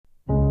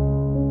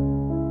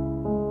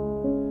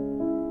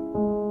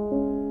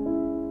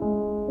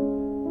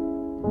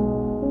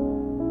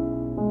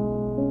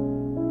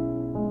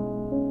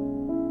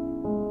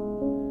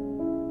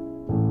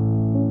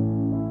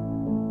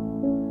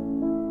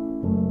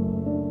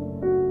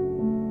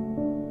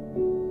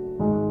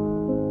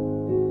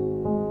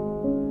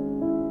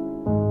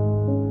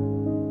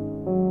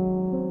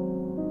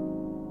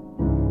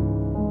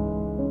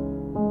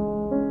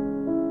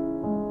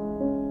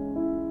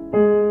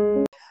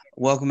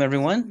welcome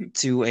everyone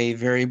to a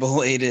very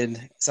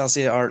belated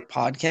Salcia Art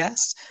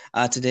podcast.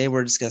 Today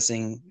we're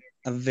discussing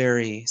a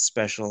very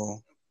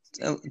special,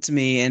 to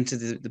me and to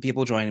the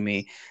people joining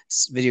me,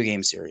 video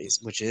game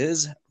series, which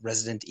is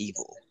Resident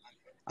Evil.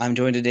 I'm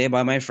joined today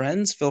by my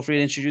friends. Feel free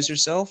to introduce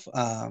yourself.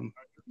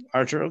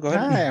 Arturo, go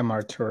ahead. Hi, I'm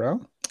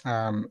Arturo.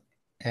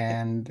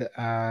 And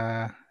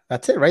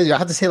that's it, right? You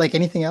have to say like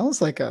anything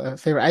else, like a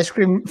favorite ice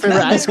cream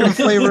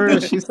flavor,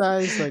 shoe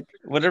size, like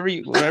whatever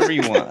you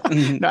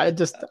want. No,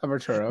 I'm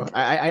Arturo.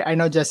 I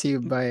know Jesse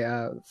from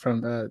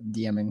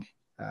DMing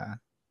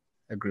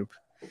a group,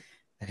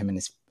 him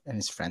and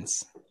his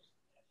friends.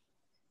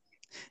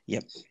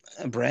 Yep,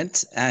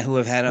 Brent, who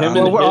have had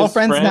we're all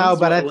friends now,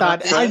 but I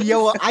thought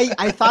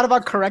I thought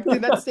about correcting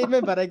that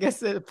statement, but I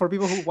guess for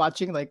people who are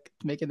watching, like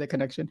making the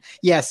connection,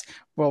 yes,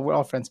 well, we're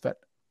all friends, but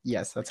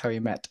yes, that's how we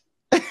met.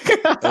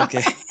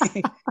 Okay.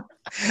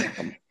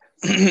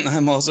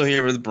 I'm also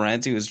here with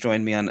Brent, who has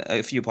joined me on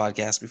a few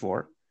podcasts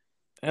before.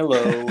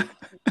 Hello,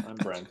 I'm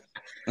Brent.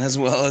 As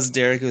well as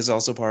Derek, who is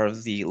also part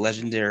of the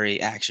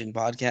Legendary Action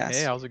podcast.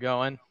 Hey, how's it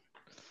going?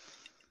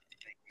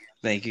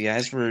 Thank you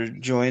guys for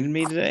joining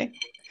me today.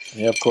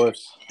 Yeah, of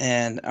course.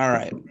 And all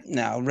right,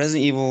 now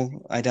Resident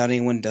Evil, I doubt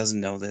anyone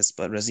doesn't know this,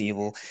 but Resident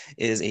Evil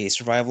is a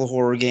survival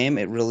horror game.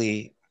 It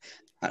really,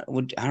 I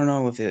don't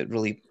know if it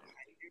really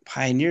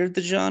pioneered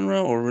the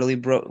genre or really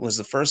was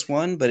the first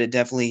one, but it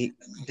definitely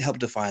helped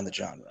define the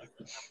genre.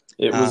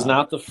 It was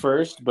not the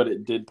first, but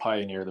it did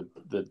pioneer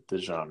the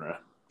genre.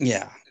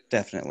 Yeah,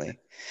 definitely.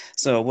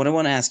 So what I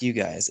want to ask you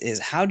guys is,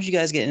 how did you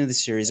guys get into the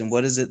series, and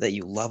what is it that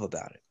you love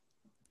about it?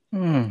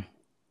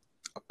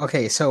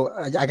 Okay, so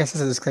I guess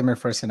as a disclaimer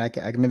first, and I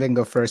maybe I can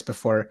go first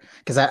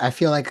because I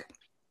feel like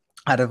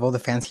out of all the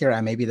fans here,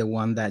 I may be the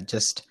one that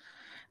just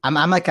I'm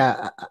like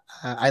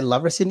I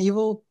love Resident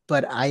Evil,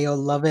 but I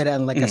love it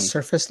on like a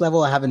surface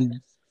level. I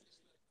haven't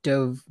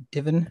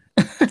diven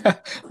the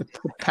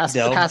past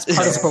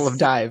participle of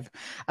dive.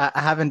 I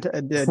haven't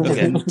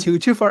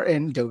diven too far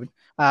in dove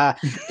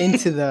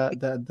into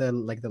the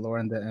like the lore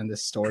and the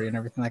story and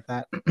everything like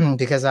that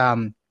because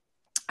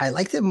I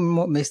liked it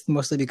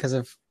mostly because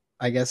of,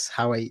 I guess,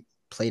 how I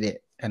played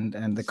it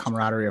and the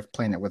camaraderie of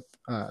playing it with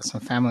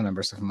some family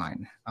members of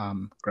mine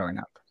growing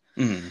up.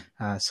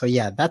 So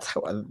yeah, that's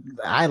how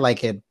I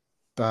like it.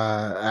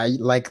 I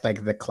like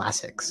the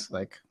classics,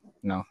 like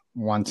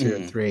 1, 2,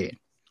 and 3.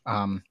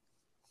 I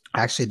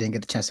actually didn't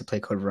get the chance to play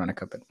Code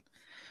Veronica, but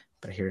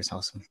I hear it's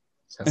awesome.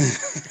 So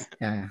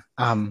yeah.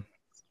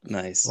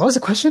 Nice. What was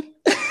the question?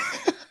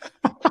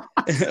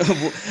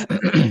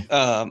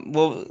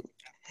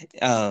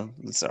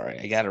 Sorry,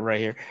 I got it right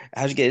here.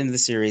 How'd you get into the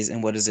series,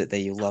 and what is it that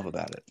you love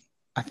about it?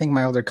 I think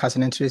my older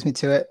cousin introduced me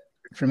to it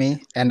for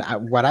me, and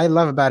what I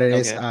love about it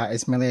is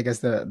it's mainly, I guess,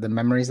 the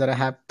memories that I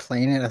have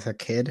playing it as a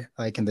kid,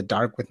 like in the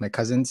dark with my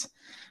cousins,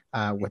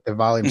 with the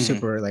volume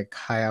super like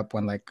high up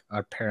when like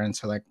our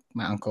parents or like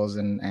my uncles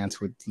and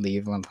aunts would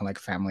leave on like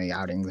family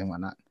outings and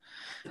whatnot,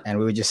 and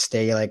we would just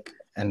stay like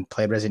and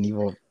play Resident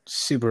Evil,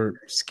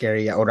 super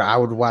scary. Or I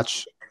would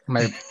watch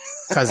my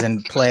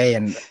cousin play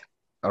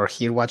or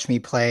he'd watch me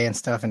play and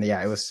stuff, and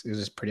yeah, it was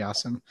just pretty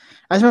awesome.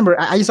 I just remember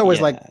I used to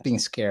always like being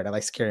scared. I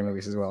like scary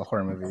movies as well,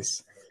 horror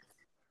movies.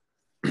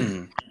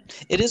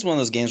 It is one of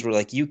those games where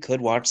like you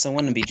could watch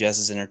someone and be just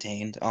as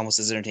entertained, almost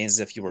as entertained as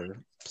if you were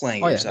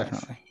playing it yourself.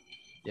 Definitely.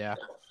 Yeah.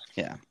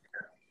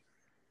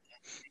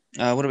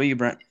 What about you,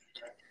 Brent?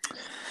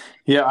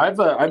 Yeah, I've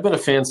been a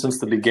fan since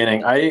the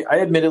beginning. I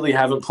admittedly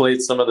haven't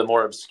played some of the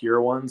more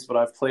obscure ones, but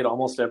I've played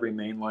almost every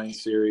mainline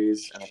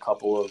series and a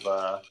couple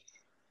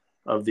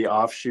of the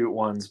offshoot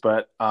ones.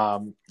 But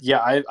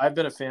I've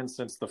been a fan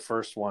since the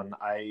first one.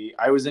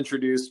 I was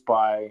introduced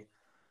by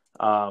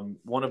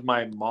one of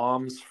my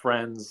mom's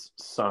friend's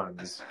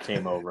sons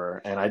came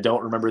over, and I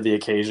don't remember the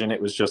occasion.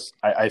 It was just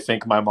I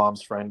think my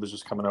mom's friend was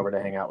just coming over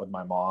to hang out with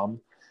my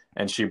mom,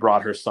 and she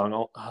brought her son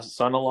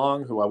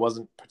along, who I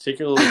wasn't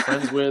particularly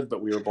friends with,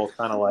 but we were both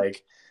kind of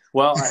like,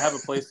 well, I have a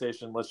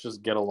PlayStation, let's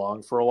just get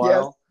along for a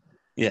while.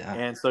 Yeah.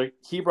 And so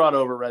he brought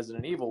over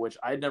Resident Evil, which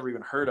I'd never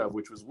even heard of,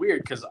 which was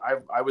weird because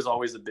I was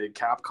always a big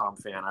Capcom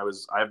fan.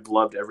 I've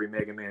loved every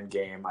Mega Man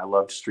game. I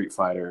loved Street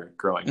Fighter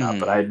growing up,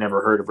 but I had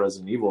never heard of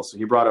Resident Evil. So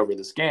he brought over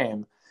this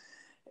game,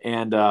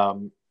 and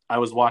I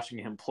was watching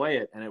him play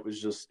it, and it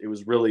was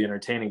really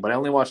entertaining. But I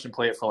only watched him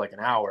play it for like an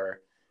hour,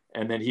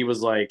 and then he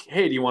was like,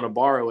 "Hey, do you want to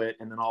borrow it?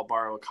 And then I'll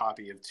borrow a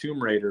copy of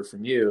Tomb Raider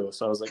from you."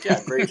 So I was like,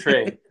 "Yeah, great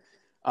trade."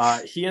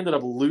 He ended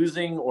up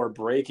losing or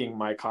breaking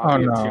my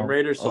copy of Tomb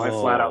Raider, so I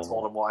flat out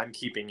told him, "Well, I'm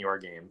keeping your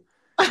game."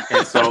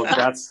 And so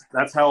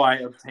that's how I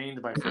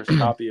obtained my first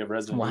copy of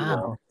Resident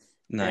Evil.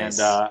 Nice.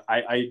 And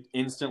I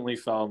instantly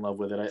fell in love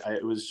with it.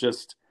 It was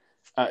just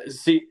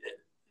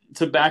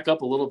to back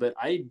up a little bit,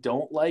 I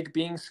don't like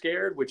being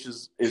scared, which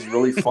is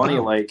really funny.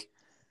 Like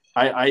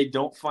I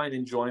don't find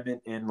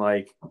enjoyment in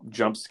like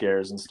jump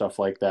scares and stuff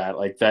like that.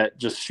 Like that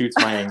just shoots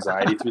my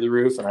anxiety through the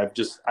roof. And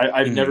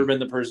I've never been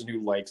the person who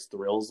likes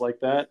thrills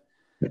like that.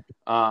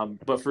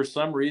 But for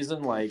some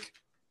reason, like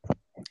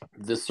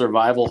the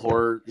survival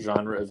horror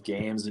genre of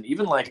games. And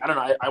even like, I don't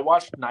know, I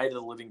watched Night of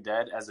the Living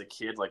Dead as a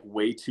kid, like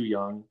way too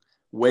young,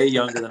 way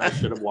younger than I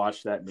should have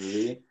watched that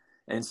movie.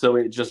 And so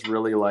it just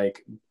really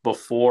like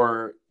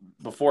before,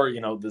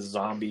 the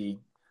zombie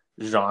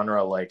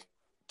genre like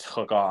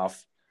took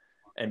off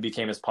and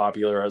became as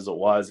popular as it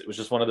was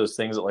just one of those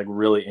things that like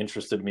really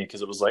interested me,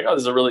 because it was like, oh,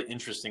 this is a really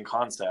interesting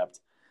concept.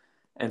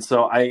 And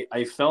so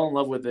I fell in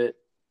love with it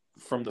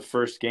from the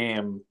first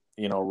game,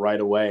 right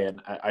away. And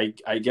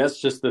I guess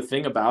just the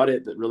thing about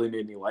it that really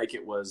made me like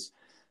it was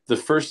the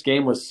first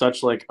game was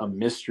such like a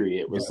mystery.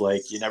 It was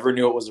like, you never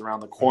knew it was around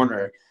the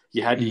corner.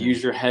 You had to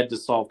use your head to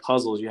solve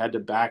puzzles. You had to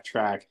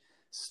backtrack.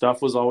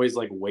 Stuff was always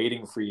like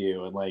waiting for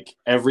you. And like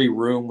every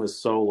room was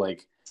so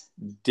like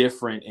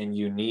different and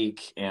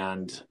unique.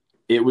 And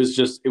it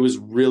was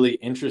really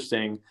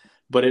interesting,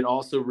 but it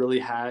also really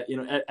had,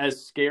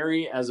 as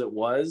scary as it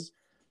was,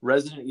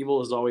 Resident Evil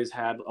has always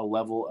had a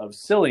level of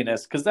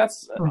silliness, because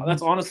that's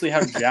honestly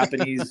how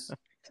Japanese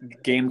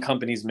game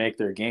companies make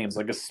their games,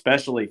 like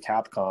especially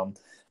Capcom.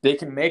 They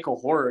can make a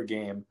horror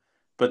game,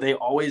 but they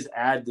always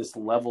add this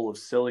level of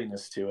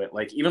silliness to it.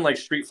 Like even like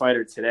Street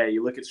Fighter today,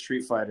 you look at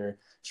Street Fighter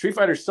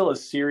is still a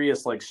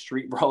serious like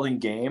street brawling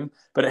game,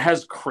 but it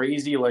has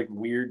crazy like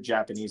weird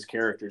Japanese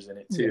characters in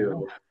it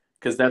too,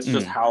 because that's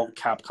just how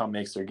Capcom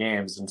makes their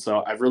games. And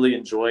so I've really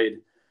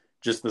enjoyed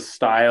just the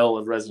style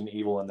of Resident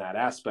Evil in that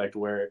aspect,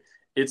 where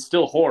it's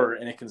still horror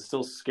and it can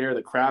still scare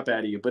the crap out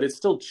of you, but it's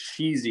still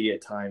cheesy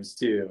at times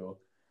too.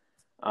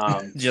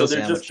 So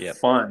they're just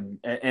fun.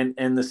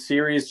 And the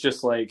series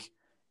just like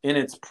in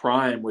its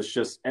prime was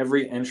just,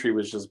 every entry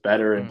was just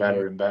better and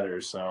better and better.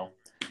 So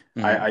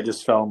I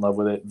just fell in love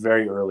with it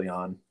very early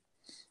on.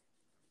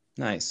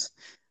 Nice.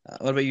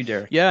 What about you,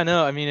 Derek? Yeah,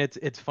 no, I mean,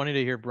 it's funny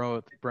to hear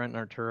Brent and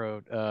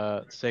Arturo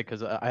say,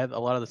 because I have a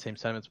lot of the same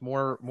sentiments.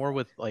 More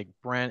with like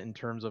Brent in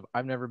terms of,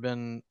 I've never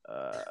been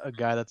a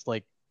guy that's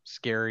like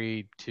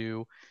scary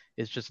too.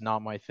 It's just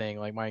not my thing.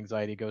 Like my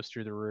anxiety goes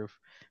through the roof.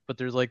 But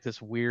there's like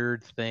this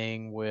weird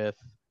thing with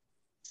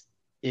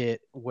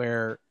it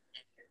where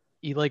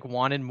you like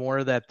wanted more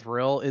of that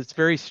thrill. It's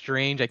very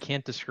strange. I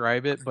can't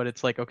describe it, but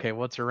it's like, okay,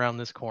 what's around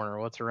this corner?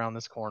 What's around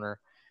this corner?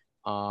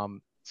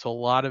 So a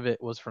lot of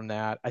it was from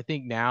that. I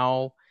think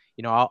now,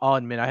 I'll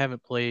admit I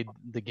haven't played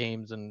the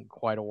games in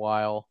quite a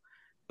while,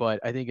 but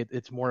I think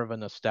it's more of a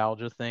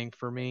nostalgia thing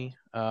for me,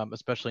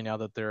 especially now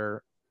that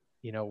they're,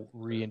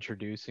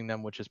 reintroducing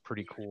them, which is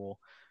pretty cool.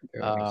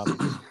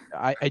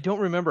 I don't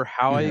remember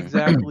how I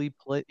exactly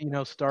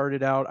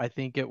started out. I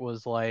think it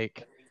was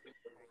like,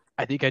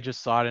 I think I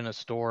just saw it in a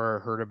store or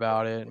heard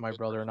about it, and my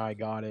brother and I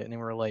got it, and we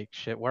were like,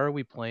 shit, why are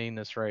we playing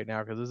this right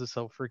now? Because this is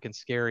so freaking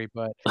scary.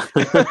 But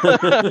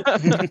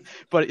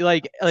but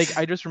like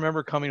I just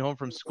remember coming home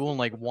from school and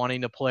like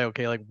wanting to play,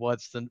 okay, like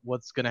what's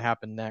gonna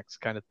happen next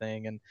kind of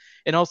thing.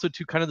 And also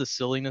too, kind of the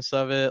silliness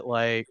of it,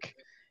 like,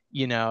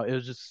 it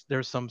was just,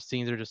 there's some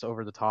scenes that are just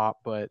over the top,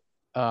 but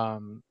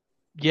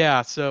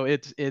yeah, so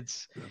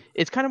it's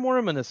kind of more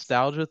of a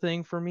nostalgia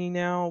thing for me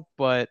now,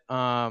 but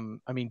I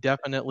mean,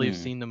 definitely have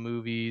seen the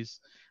movies,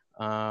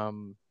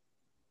 and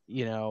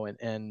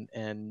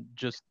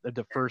just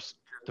the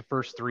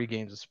first three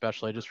games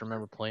especially. I just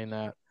remember playing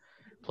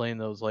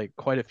those like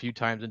quite a few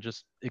times and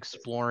just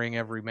exploring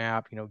every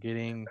map,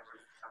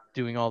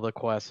 doing all the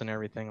quests and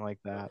everything like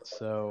that.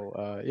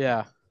 So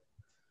yeah.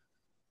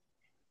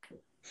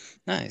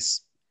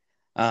 Nice.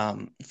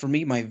 For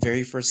me, my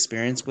very first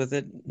experience with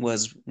it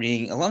was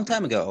reading a long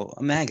time ago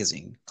a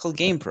magazine called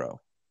GamePro.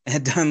 It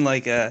had done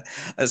like a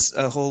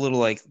whole little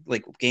like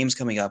games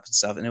coming up and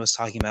stuff, and it was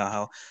talking about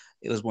how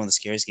it was one of the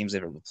scariest games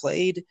they've ever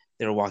played.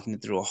 They were walking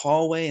through a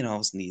hallway, and all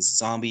of a sudden these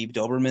zombie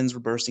Dobermans were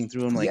bursting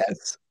through them.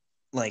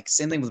 Like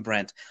same thing with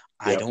Brent.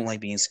 I don't like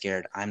being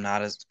scared. I'm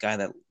not a guy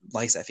that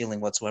likes that feeling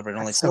whatsoever. I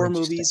don't like horror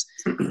movies.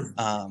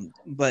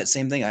 But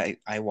same thing.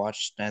 I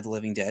watched Night of the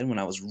Living Dead when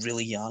I was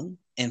really young.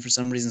 And for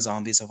some reason,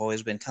 zombies have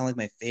always been kind of like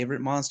my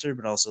favorite monster,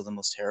 but also the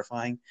most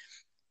terrifying.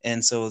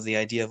 And so the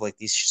idea of like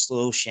these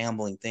slow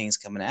shambling things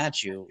coming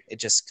at you, it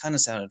just kind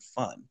of sounded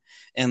fun.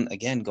 And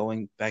again,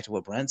 going back to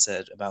what Brent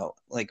said about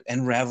like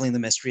unraveling the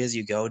mystery as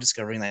you go,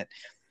 discovering that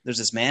there's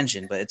this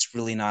mansion, but it's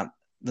really not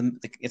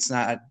it's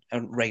not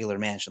a regular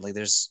mansion. Like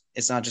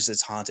it's not just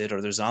it's haunted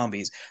or there's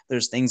zombies.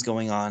 There's things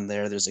going on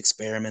there. There's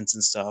experiments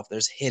and stuff.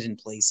 There's hidden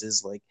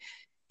places. Like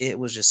it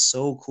was just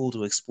so cool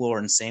to explore.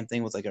 And same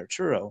thing with like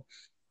Arturo.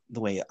 The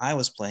way I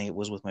was playing it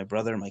was with my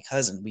brother and my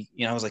cousin.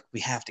 I was like,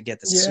 we have to get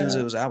this. As soon as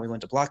it was out, we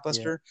went to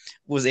Blockbuster,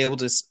 was able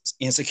to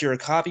secure a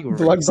copy. We were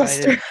very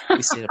excited.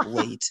 We stayed up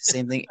late.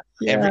 Same thing.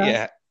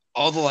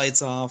 All the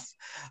lights off.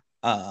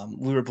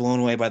 We were blown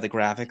away by the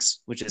graphics,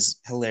 which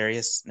is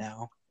hilarious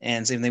now.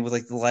 And same thing with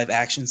like the live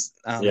action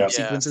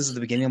sequences at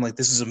the beginning. I'm like,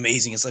 this is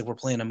amazing. It's like we're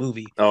playing a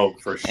movie. Oh,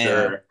 for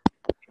sure.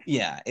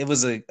 And, it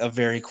was a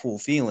very cool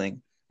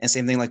feeling. And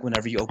same thing, like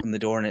whenever you open the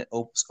door and it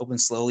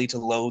opens slowly to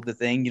load the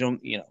thing, you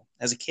don't,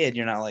 as a kid,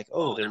 you're not like,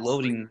 oh, they're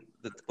loading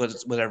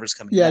whatever's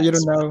coming. Yeah, you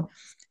don't know.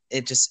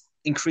 It just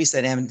increased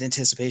that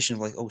anticipation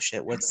of like, oh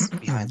shit, what's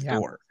behind the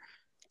door?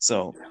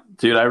 So,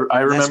 dude, I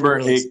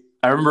remember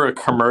I remember a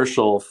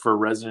commercial for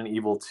Resident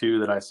Evil 2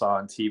 that I saw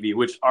on TV,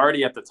 which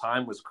already at the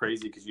time was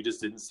crazy because you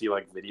just didn't see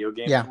like video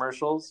game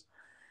commercials.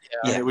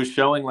 Yeah. And it was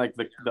showing like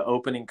the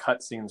opening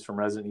cutscenes from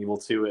Resident Evil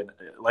 2. And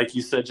like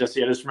you said,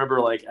 Jesse, I just remember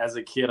like as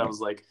a kid, I was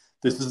like,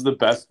 this is the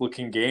best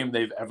looking game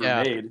they've ever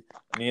made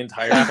on the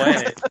entire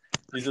planet.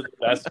 These are the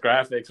best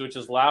graphics, which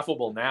is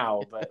laughable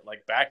now. But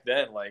like back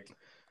then, like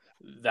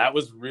that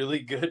was really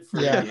good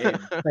for the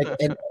game. Like,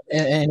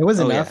 and it was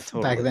enough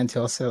back then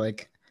to also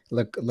like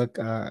look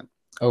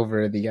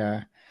over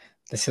the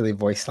silly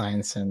voice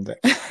lines and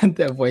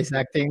the voice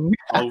acting.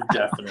 Oh,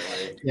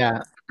 definitely.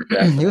 Yeah.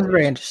 Definitely. It was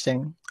very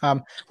interesting.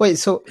 Wait,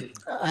 so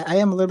I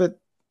am a little bit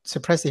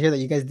surprised to hear that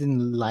you guys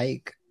didn't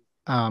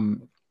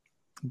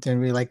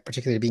really like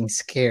particularly being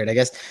scared, I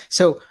guess.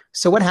 So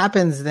what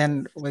happens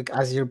then, like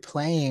as you're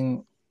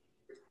playing?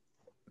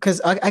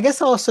 Because I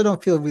guess I also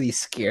don't feel really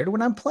scared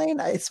when I'm playing.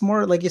 It's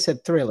more like you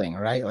said, thrilling,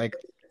 right? Like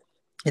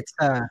it's.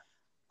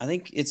 I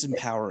think it's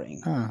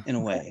empowering in a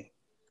way.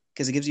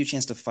 Because it gives you a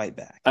chance to fight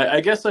back.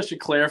 I guess I should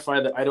clarify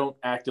that I don't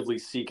actively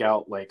seek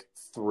out like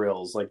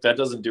thrills. Like that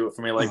doesn't do it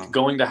for me. Like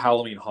going to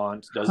Halloween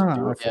Haunt doesn't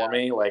do it for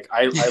me. Like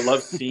I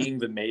love seeing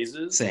the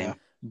mazes. Same.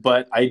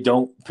 But I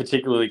don't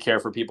particularly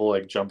care for people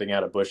like jumping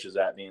out of bushes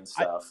at me and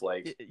stuff.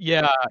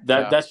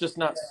 That's just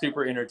not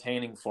super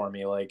entertaining for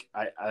me. Like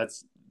I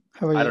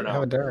don't know.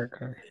 How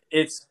dark?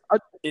 It's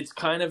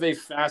kind of a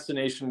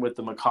fascination with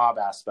the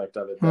macabre aspect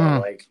of it, though.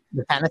 Like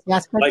the fantasy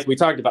aspect. Like we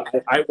talked about,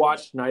 I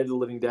watched Night of the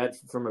Living Dead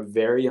from a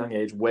very young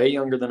age, way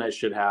younger than I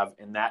should have,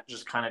 and that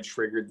just kind of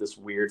triggered this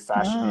weird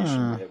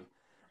fascination with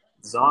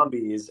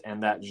zombies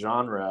and that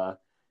genre.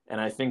 And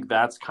I think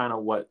that's kind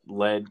of what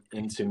led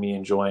into me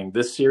enjoying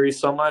this series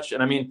so much.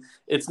 And I mean,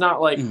 it's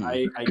not like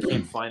I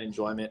can't find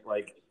enjoyment.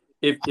 Like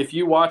if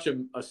you watch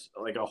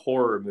a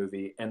horror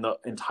movie and the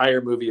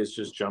entire movie is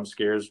just jump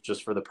scares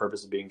just for the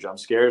purpose of being jump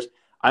scares,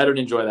 I don't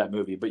enjoy that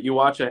movie. But you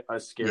watch a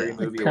scary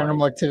movie like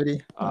Paranormal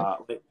Activity,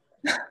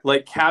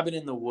 like Cabin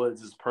in the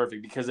Woods is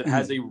perfect because it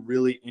has a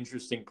really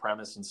interesting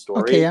premise and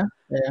story. Okay,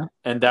 yeah.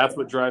 And that's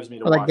what drives me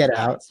to like watch Get that.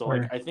 Out. So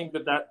like I think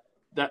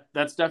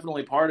that's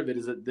definitely part of it,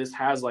 is that this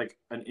has like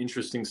an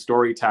interesting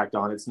story tacked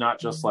on. It's not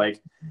just like,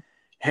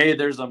 hey,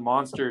 there's a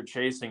monster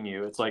chasing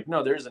you. It's like,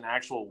 no, there's an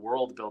actual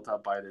world built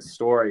up by this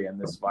story and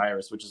this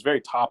virus, which is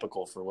very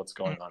topical for what's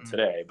going on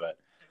today. But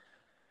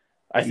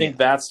I think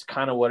that's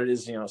kind of what it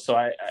is, you know.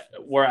 So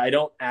where I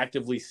don't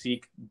actively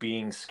seek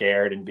being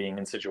scared and being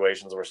in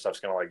situations where stuff's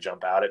going to like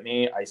jump out at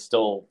me, I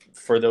still,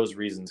 for those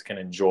reasons, can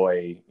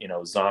enjoy, you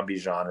know, zombie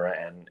genre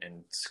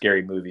and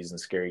scary movies and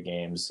scary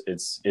games.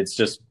 It's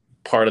just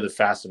part of the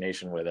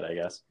fascination with it, I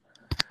guess.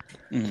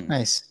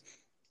 Nice.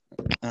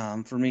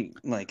 For me,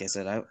 like I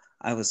said,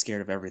 I was scared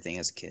of everything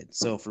as a kid.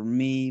 So for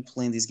me,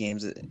 playing these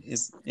games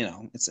is, you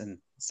know, it's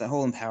that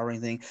whole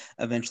empowering thing.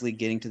 Eventually,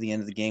 getting to the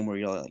end of the game where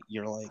you're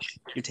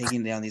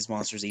taking down these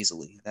monsters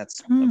easily. That's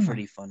a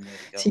pretty fun way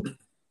to go.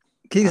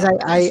 Because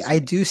I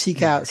do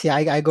seek out. See,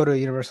 I go to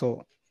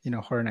Universal, you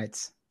know, Horror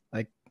Nights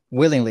like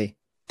willingly,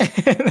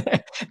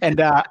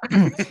 and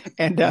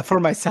for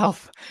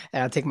myself,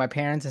 and I take my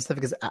parents and stuff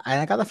because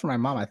I got that from my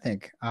mom. I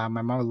think my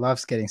mom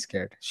loves getting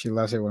scared. She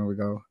loves it when we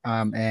go.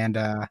 I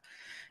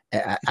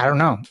don't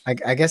know.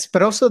 I guess,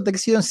 but also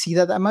because you don't see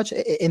that much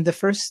in the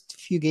first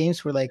few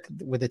games, were like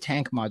with the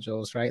tank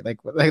modules, right?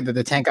 Like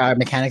the tank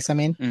mechanics. I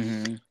mean,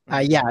 you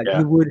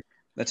would.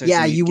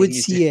 You would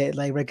see it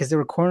like right because there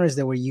were corners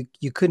there where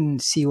you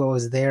couldn't see what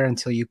was there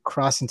until you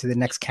cross into the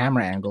next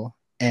camera angle,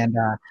 and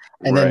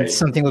then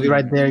something will be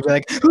right there. You'd be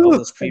like, all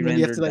those pre-rendered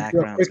you have to like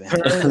do a quick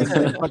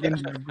turn and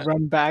fucking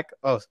run back.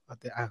 Oh,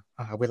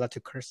 are we allowed to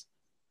curse?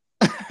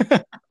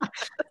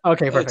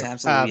 Okay, perfect.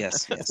 Absolutely,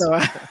 yes.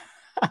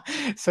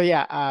 So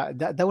yeah,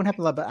 that wouldn't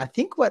happen a lot. But I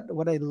think what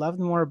I loved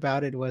more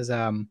about it was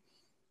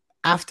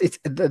after it's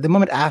the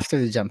moment after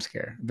the jump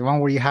scare, the one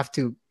where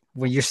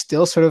you're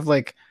still sort of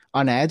like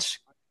on edge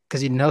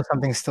because you know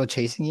something's still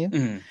chasing you.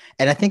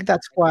 And I think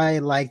that's why I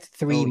liked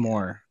 3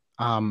 more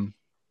than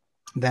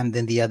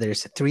the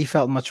others. 3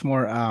 felt much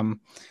more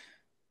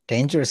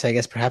dangerous, I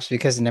guess, perhaps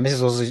because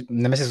Nemesis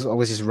was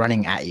always just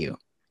running at you.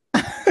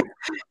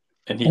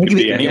 And he could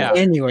be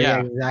anywhere.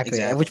 Yeah,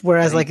 exactly.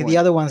 Whereas like the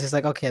other ones, it's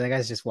like, okay, that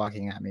guy's just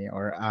walking at me,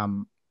 or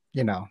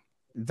you know,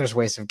 there's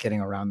ways of getting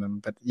around them.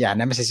 But yeah,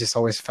 Nemesis just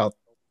always felt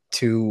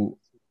too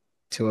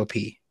OP.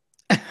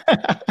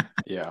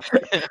 Yeah.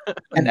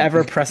 And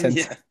ever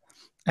present.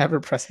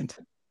 Ever present.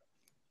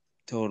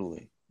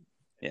 Totally.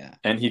 Yeah.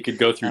 And he could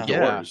go through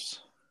doors.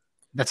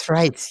 That's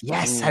right.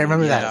 Yes, I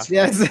remember that.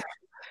 Yes.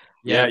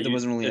 Yeah, there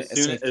wasn't really as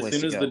soon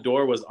as the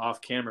door was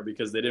off camera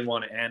because they didn't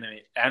want to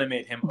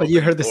animate him. But you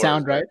heard the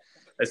sound, right?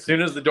 As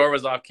soon as the door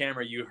was off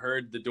camera, you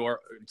heard the door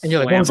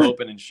slam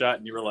open and shut,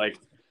 and you were like,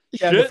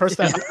 "Yeah." The first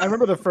time, I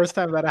remember the first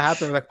time that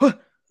happened. Like,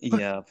 what?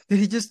 Yeah. Did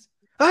he just?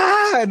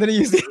 And then he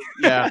used it.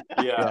 Yeah.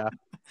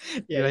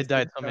 They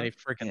died so many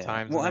freaking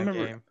times. Well, I in that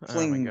remember game.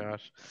 playing. Oh my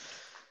gosh.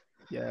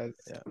 Yes.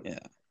 Yeah.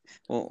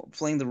 Well,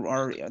 playing the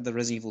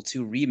Resident Evil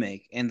 2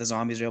 remake, and the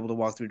zombies are able to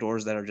walk through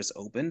doors that are just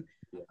open.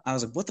 I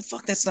was like, what the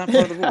fuck? That's not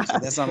part of the rules.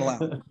 Like, that's not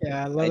allowed.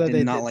 Yeah, I love I that did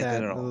they not did like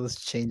that that. at all. Those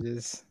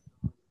changes.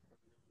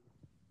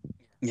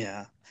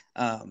 Yeah.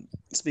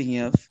 Speaking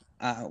of,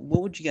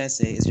 what would you guys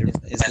say is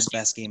the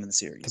best game in the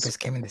series? The best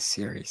game in the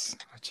series,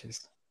 which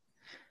is.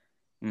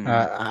 Mhm.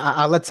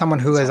 I'll let someone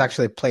who has Sorry.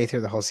 actually played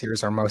through the whole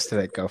series or most of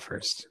it go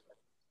first.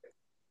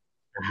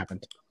 I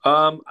haven't.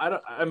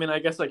 I mean, I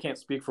guess I can't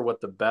speak for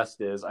what the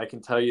best is. I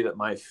can tell you that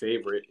my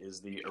favorite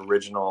is the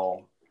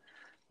original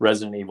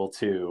Resident Evil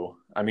 2.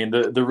 I mean,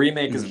 the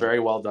remake is very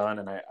well done,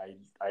 and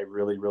I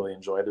really, really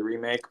enjoy the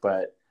remake,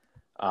 but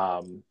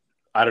I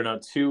don't know,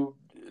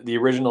 the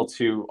original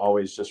 2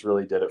 always just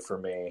really did it for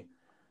me.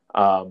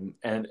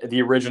 And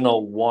the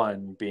original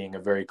 1 being a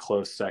very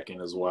close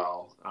second as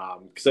well.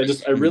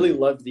 Because I really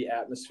loved the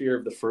atmosphere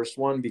of the first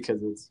one,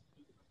 because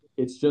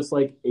it's just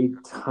like a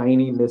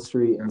tiny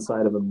mystery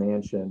inside of a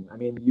mansion. I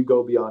mean, you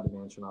go beyond a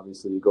mansion,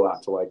 obviously. You go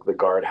out to like the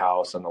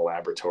guardhouse and the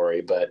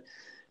laboratory, but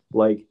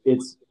like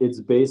it's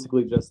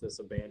basically just this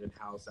abandoned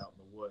house out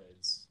in the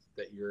woods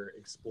that you're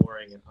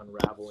exploring and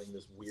unraveling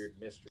this weird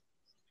mystery.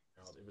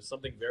 You know, there was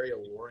something very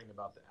alluring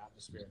about the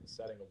atmosphere and the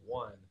setting of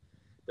 1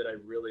 that I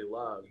really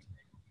loved.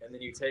 And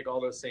then you take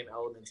all those same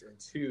elements in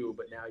 2,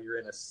 but now you're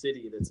in a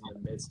city that's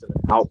in the midst of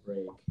an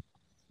outbreak,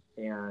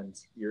 and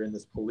you're in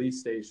this police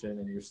station,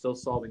 and you're still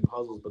solving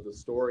puzzles, but the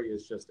story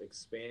is just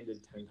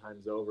expanded 10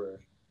 times over.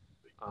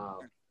 I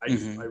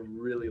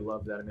really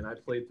love that. I mean, I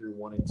played through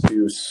 1 and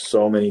 2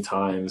 so many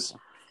times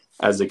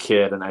as a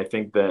kid, and I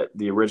think that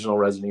the original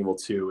Resident Evil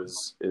 2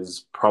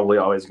 is probably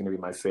always going to be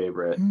my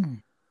favorite.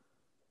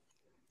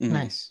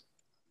 Nice.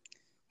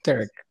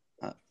 Derek.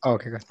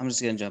 Okay, go ahead. I'm just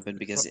gonna jump in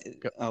because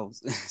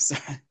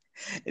sorry.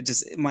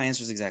 My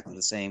answer is exactly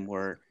the same.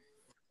 Where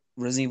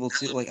Resident Evil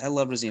 2, like I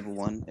love Resident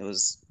Evil 1. It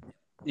was,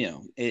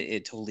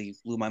 it totally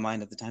blew my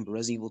mind at the time. But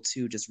Resident Evil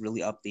 2 just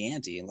really upped the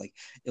ante, and like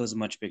it was a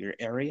much bigger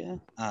area.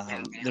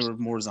 There were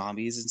more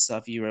zombies and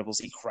stuff. You were able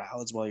to see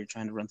crowds while you're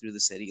trying to run through the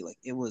city. Like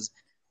it was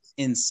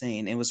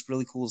insane. It was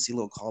really cool to see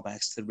little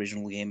callbacks to the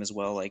original game as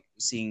well, like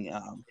seeing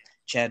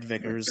Chad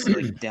Vickers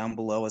like down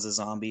below as a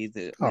zombie,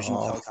 the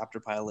original helicopter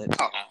pilot.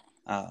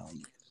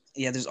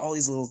 There's all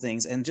these little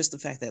things, and just the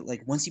fact that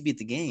like once you beat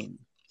the game,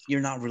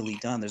 you're not really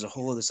done. There's a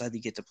whole other side that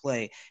you get to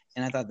play,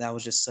 and I thought that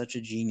was just such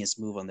a genius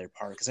move on their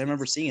part, because I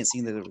remember seeing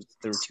that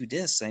there were 2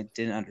 discs. I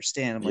didn't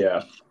understand. I'm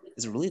like,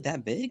 is it really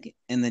that big?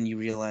 And then you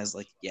realize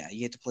like, you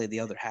get to play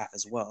the other half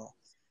as well,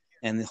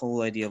 and the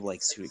whole idea of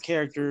like secret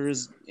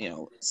characters,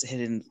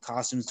 hidden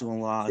costumes to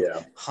unlock,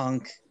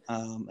 Hunk,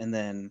 and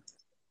then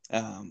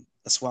a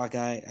SWAT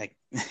guy.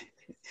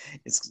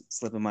 It's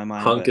slipping my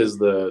mind. Hunk is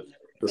the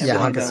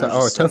Hunk is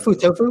Tofu.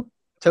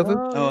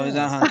 Oh, it's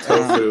not Hunk.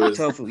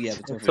 Tofu. Yeah,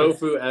 the tofu.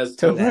 Tofu as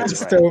Tofu. That's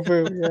right.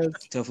 Tofu.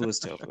 Yes. Tofu is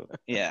tofu.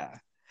 Yeah.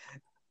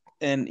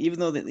 And even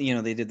though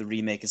they did the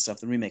remake and stuff,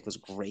 the remake was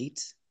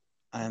great.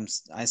 I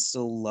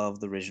still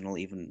love the original,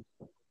 even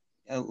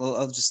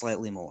just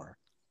slightly more.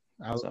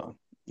 There,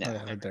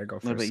 go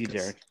first. What about you,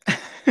 Derek?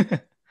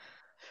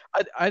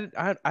 I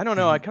don't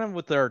know. I kind of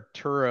with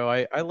Arturo,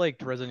 I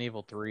liked Resident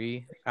Evil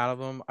 3 out of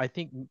them. I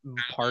think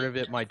part of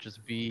it might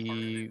just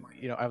be,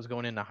 I was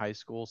going into high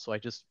school, so I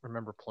just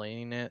remember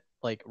playing it,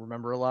 like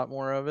remember a lot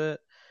more of it.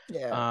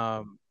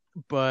 Yeah.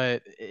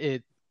 But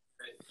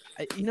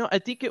I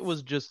think it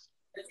was just,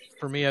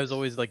 for me, I was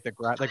always like the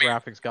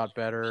graphics got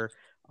better.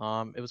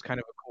 It was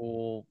kind of a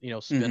cool,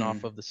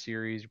 spin-off of the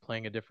series. You're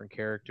playing a different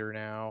character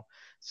now.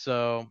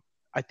 So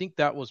I think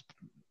that was,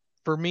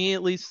 for me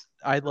at least,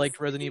 I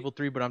liked Resident Evil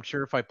 3, but I'm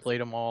sure if I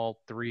played them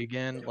all 3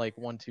 again, like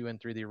 1, 2, and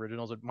 3, the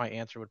originals, my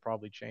answer would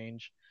probably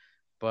change.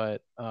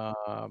 But, now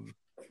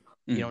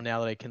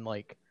that I can,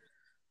 like,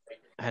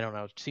 I don't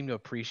know, seem to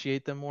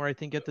appreciate them more, I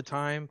think, at the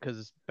time,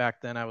 because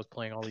back then I was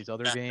playing all these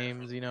other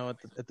games,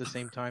 at the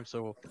same time.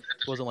 So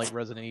it wasn't like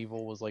Resident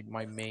Evil was like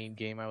my main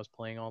game I was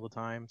playing all the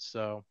time.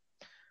 So,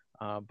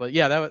 but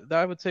yeah, that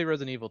I would say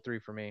Resident Evil 3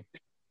 for me.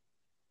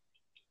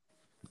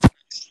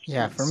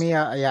 Yeah, for me,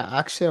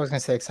 actually, I was gonna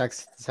say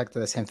exactly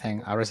the same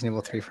thing. Resident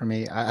Evil 3 for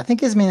me. I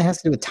think it has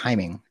to do with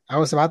timing. I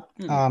was about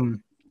I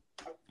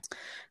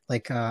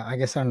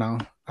guess I don't know,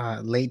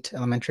 late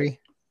elementary.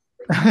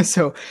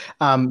 So,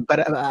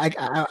 but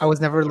I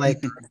was never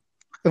like,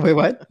 wait,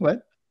 what?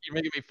 You're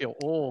making me feel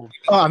old.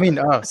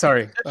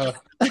 Sorry.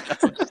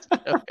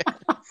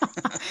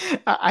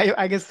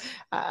 I guess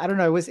I don't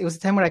know. It was a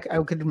time where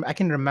I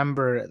can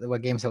remember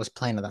what games I was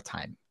playing at that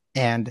time,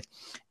 and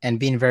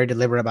being very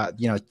deliberate about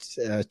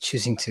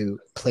choosing to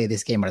play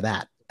this game or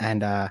that,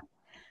 and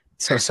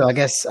so I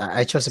guess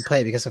I chose to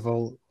play it because of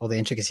all the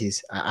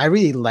intricacies. I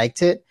really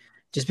liked it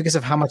just because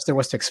of how much there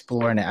was to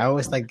explore in it. I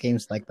always like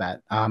games like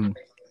that.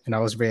 And I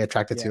was very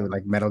attracted to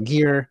like Metal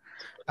Gear,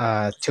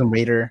 Tomb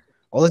Raider.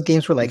 All those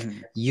games were like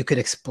you could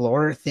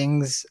explore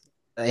things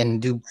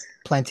and do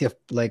plenty of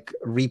like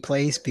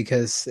replays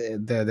because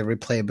the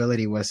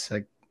replayability was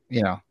like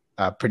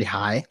pretty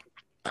high.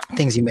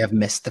 Things you may have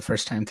missed the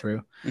first time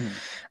through.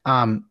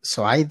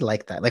 So I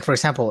like that. Like for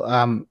example,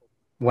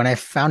 when I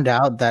found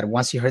out that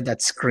once you heard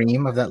that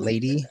scream of that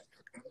lady,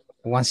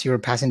 once you were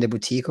passing the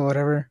boutique or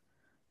whatever,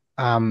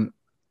 and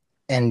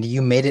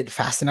you made it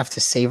fast enough to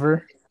save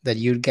her, that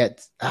you'd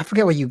get, I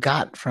forget what you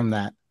got from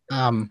that.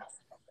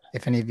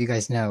 If any of you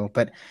guys know,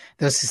 but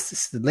there's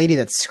this lady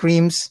that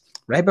screams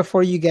right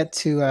before you get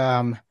to,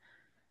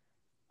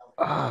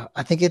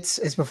 I think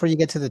it's before you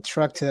get to the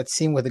truck, to that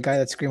scene with the guy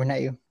that's screaming at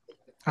you.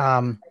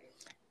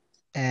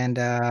 And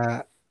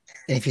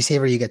if you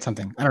save her, you get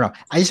something. I don't know.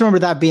 I just remember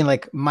that being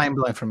like mind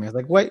blowing for me. I was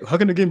like, wait, how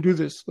can the game do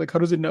this? Like, how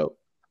does it know?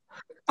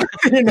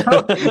 You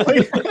know,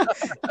 like,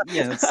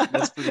 Yeah,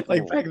 that's pretty cool.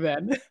 like back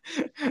then.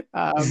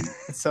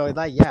 So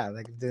like, yeah,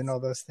 like doing all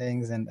those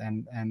things,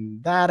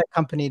 and that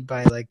accompanied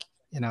by, like,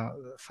 you know,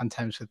 fun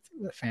times with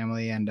the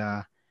family, and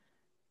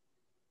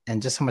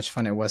just how much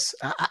fun it was.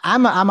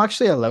 I'm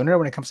actually a loner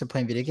when it comes to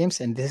playing video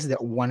games, and this is the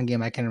one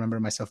game I can remember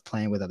myself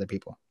playing with other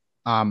people.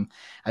 I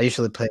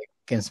usually play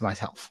games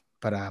myself,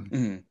 but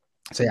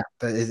so yeah,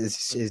 but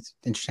it's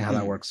interesting how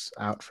that works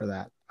out for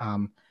that.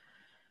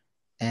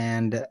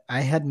 And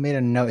I had made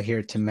a note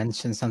here to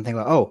mention something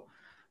about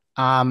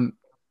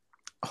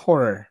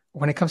horror.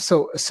 When it comes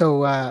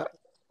to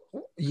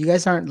you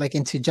guys aren't like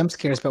into jump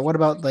scares, but what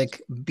about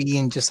like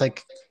being just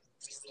like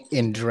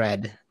in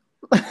dread?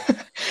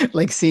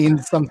 Like seeing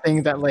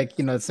something that, like,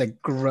 you know, it's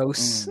like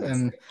gross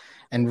and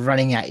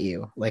running at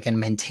you, like, and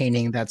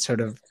maintaining that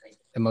sort of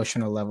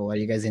emotional level. Are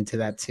you guys into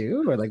that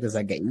too, or like does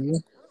that get you?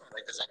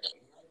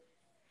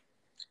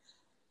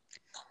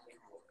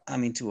 I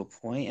mean, to a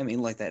point. I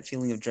mean, like that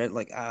feeling of dread.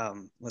 Like,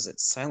 was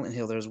it Silent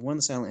Hill? There's one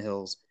Silent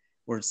Hills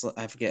where it's,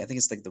 I forget. I think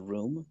it's like the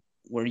room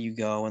where you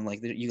go, and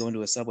like you go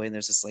into a subway, and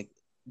there's this like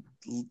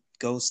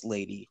ghost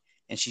lady,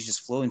 and she's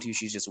just flowing to you.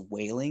 She's just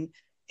wailing,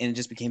 and it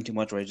just became too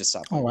much where I just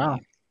stopped playing. Oh wow.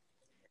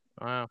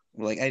 Wow.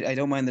 Like I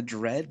don't mind the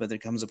dread, but there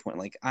comes a point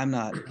like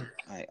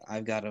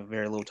I've got a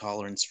very low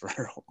tolerance for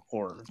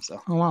horror.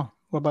 So. Oh wow.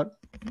 What about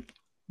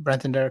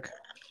Brent and Derek?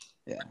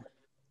 Yeah.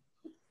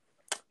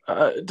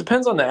 It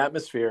depends on the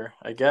atmosphere,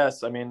 I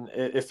guess. I mean,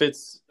 if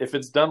it's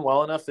done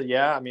well enough, that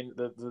yeah. I mean,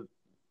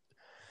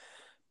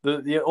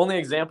 the only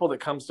example that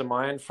comes to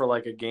mind for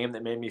like a game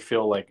that made me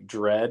feel like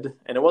dread,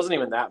 and it wasn't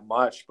even that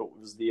much, but it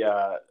was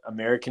the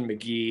American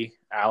McGee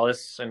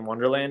Alice in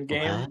Wonderland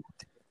game.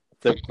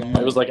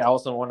 It was like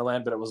Alice in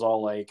Wonderland, but it was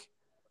all like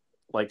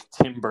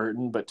Tim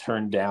Burton, but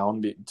turned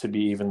down to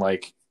be even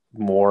like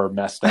more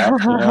messed up.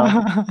 You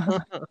know?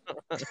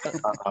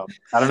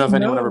 I don't know if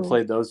anyone ever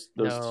played those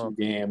two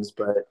games,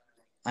 but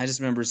I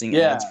just remember seeing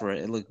ads for it.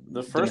 It looked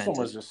the first one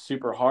was just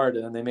super hard,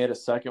 and then they made a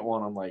second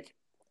one on like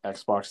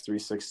Xbox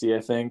 360,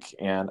 I think.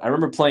 And I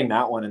remember playing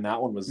that one, and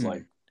that one was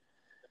like,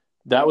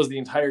 that was the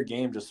entire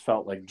game just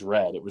felt like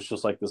dread. It was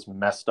just like this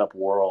messed up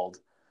world,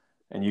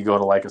 and you go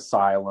to like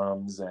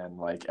asylums, and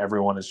like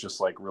everyone is just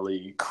like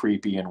really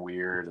creepy and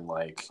weird, and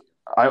like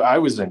I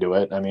was into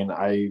it. I mean,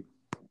 I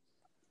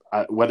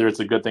whether it's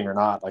a good thing or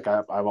not, like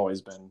I've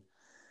always been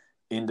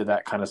into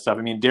that kind of stuff.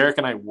 I mean, Derek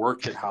and I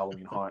worked at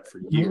Halloween Haunt for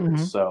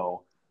years,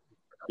 so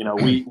you know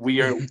we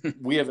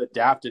have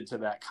adapted to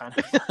that kind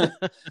of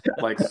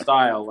like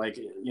style. Like,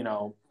 you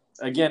know,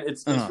 again,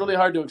 it's really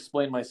hard to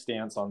explain my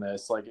stance on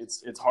this. Like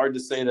it's hard to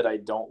say that I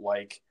don't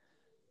like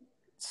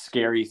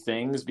scary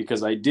things,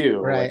 because I do.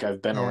 Right. Like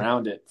I've been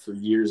around it for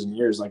years and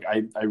years. Like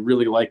I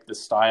really like the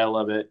style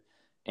of it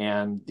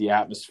and the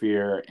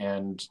atmosphere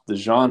and the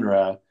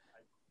genre.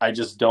 I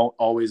just don't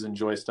always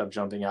enjoy stuff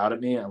jumping out at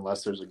me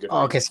unless there's a good.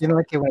 Oh, okay, so you don't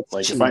like it when it's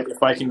like cheap.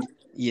 if I can.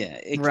 Yeah,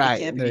 it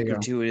can't be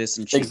gratuitous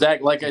and cheap.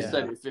 Exactly. Like I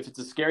said, if it's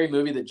a scary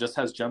movie that just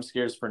has jump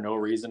scares for no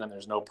reason, and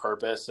there's no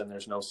purpose, and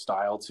there's no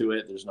style to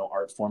it, there's no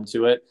art form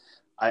to it,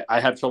 I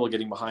have trouble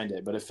getting behind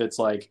it. But if it's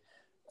like,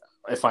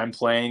 if I'm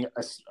playing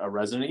a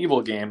Resident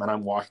Evil game and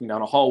I'm walking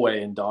down a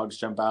hallway and dogs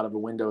jump out of a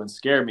window and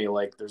scare me,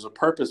 like there's a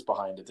purpose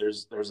behind it.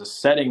 There's a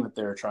setting that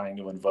they're trying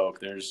to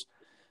invoke. There's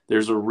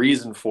a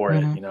reason for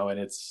it, you know, and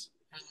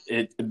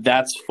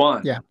that's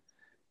fun. Yeah.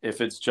 If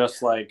it's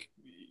just like,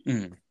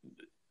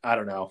 I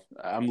don't know,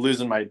 I'm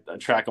losing my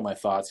track of my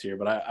thoughts here,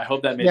 but I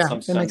hope that made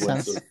some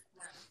semblance of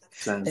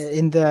sense.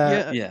 In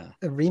the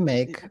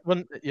remake.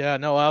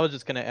 I was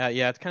just gonna add.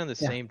 Yeah, it's kind of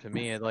the same to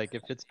me. Like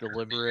if it's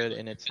deliberate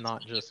and it's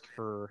not just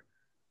for,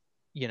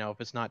 you know, if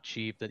it's not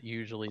cheap, that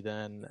usually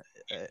then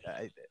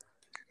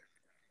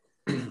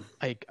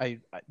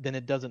then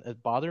it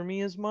doesn't bother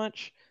me as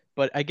much.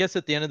 But I guess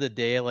at the end of the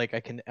day, like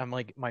I'm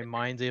like, my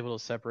mind's able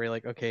to separate,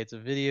 like, okay, it's a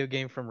video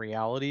game from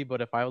reality.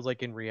 But if I was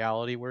like in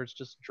reality where it's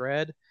just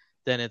dread,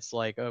 then it's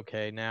like,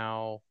 okay,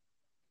 now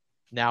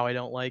I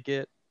don't like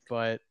it.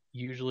 But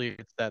usually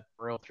it's that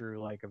thrill through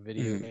like a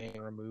video game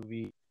or a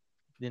movie.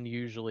 Then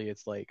usually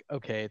it's like,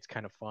 okay, it's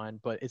kind of fun,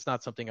 but it's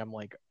not something I'm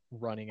like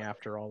running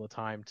after all the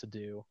time to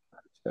do.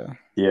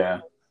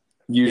 Yeah.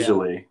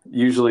 Usually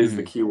is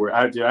the key word.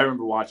 I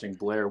remember watching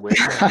Blair Witch,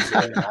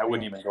 and I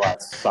wouldn't even go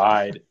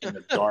outside in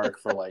the dark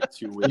for like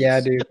 2 weeks. Yeah,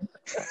 dude.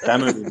 That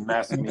movie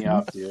messed me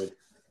up, dude.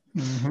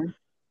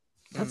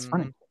 That's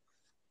funny.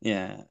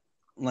 Yeah.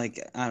 like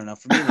I don't know.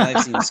 For me, life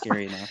seems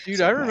scary enough. Dude,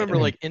 so I I'm not remember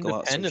gonna like go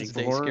out Independence searching for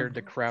Day horror. scared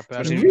the crap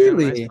out of Especially me. Man,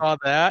 when Really? I saw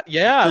that.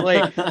 Yeah,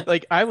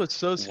 like I was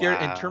so scared.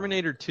 And Wow.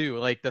 Terminator 2,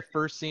 like the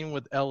first scene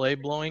with LA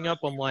blowing up,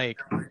 I'm like,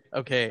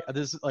 okay,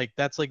 this is like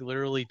that's like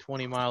literally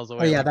 20 miles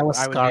away. Oh yeah, Like that was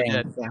I would be scarring.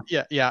 dead.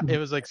 Yeah. Yeah, it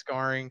was like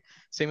scarring.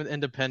 Same with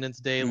Independence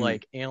Day, Mhm.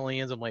 like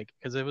aliens. I'm like,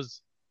 because it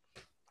was.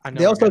 I know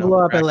They we're also getting blew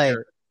off up track LA.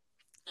 here.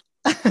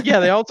 Yeah,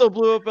 they also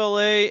blew up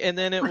LA, and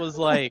then it was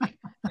like,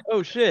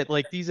 oh shit,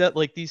 like these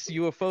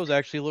UFOs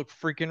actually look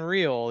freaking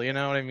real. You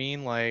know what I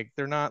mean? Like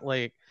they're not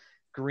like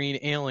green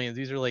aliens.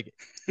 These are like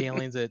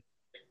aliens that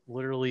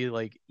literally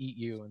like eat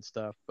you and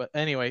stuff. But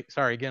anyway,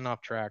 sorry, getting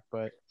off track.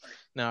 But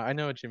no, I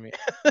know what you mean.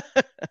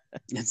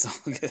 It's all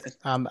good.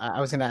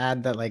 I was gonna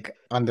add that like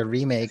on the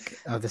remake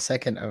of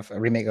a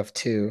remake of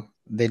 2,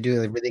 they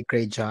do a really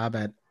great job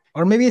at,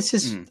 or maybe it's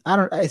just I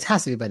don't. It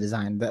has to be by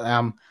design.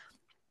 But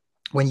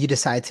when you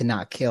decide to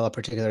not kill a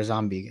particular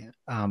zombie,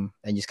 and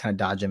you just kind of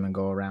dodge him and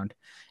go around,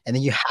 and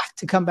then you have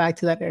to come back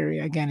to that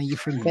area again, and you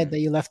forget that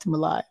you left him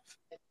alive.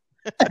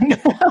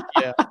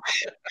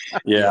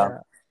 Yeah.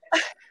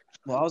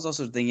 Well, I was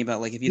also thinking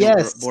about like if you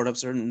Yes. don't board up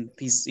certain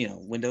pieces,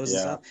 windows and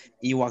Yeah. stuff,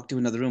 you walk to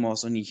another room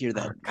also and you hear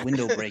that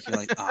window break, you're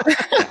like, oh,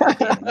 God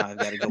damn it, now I've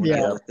got to go Yeah.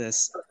 deal with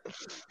this.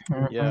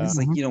 Yeah. It's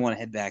like you don't want to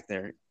head back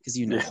there because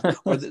Yeah.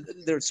 or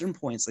there are certain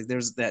points like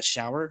there's that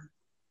shower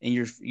and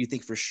you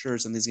think for sure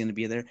something's going to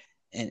be there,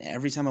 and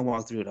every time I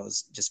walked through it, I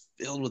was just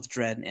filled with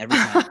dread, and every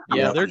time,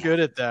 Yeah, they're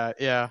good at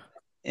that. Yeah.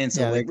 And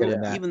so Yeah, they're like, good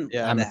at that. even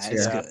Yeah. that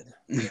is Yeah.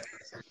 good.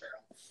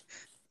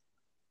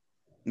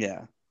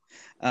 Yeah.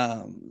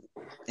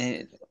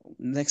 And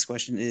next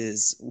question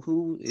is,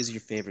 who is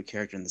your favorite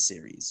character in the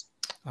series?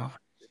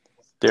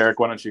 Derek,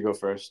 why don't you go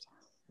first?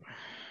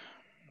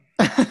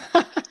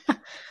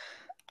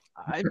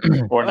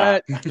 Or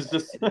not? It's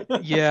just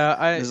Yeah,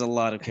 There's a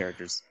lot of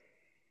characters.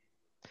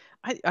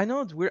 I know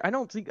it's weird. I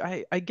don't think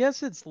I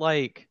guess it's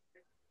like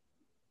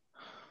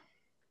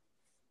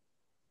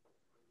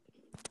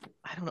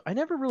I don't know. I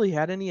never really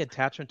had any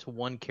attachment to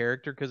one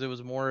character because it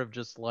was more of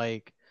just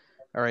like,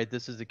 all right,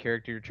 this is the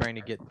character you're trying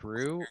to get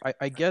through.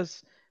 I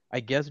guess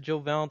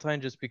Jill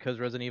Valentine just because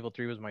Resident Evil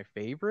 3 was my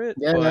favorite.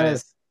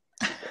 Yes.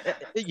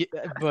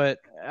 But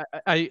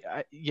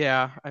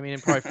yeah, I mean,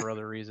 and probably for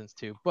other reasons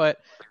too. But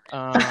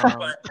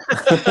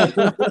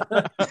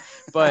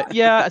but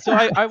yeah, so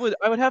I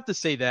would have to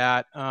say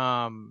that.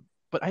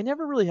 But I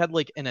never really had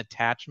like an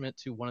attachment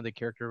to one of the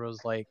characters.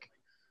 Was like,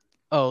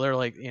 oh, they're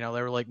like, they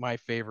were like my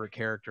favorite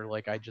character.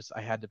 Like I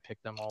had to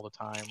pick them all the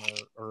time,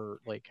 or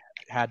like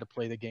had to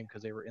play the game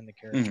because they were in the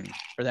character,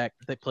 or that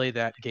they played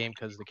that game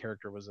because the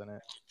character was in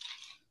it.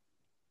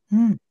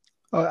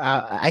 Oh,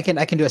 I can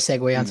do a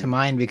segue onto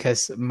mine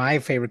because my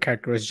favorite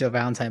character was Jill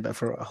Valentine, but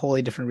for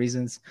wholly different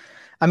reasons.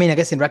 I mean, I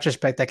guess in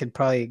retrospect, I could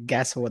probably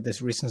guess what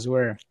those reasons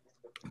were,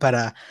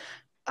 but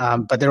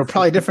they were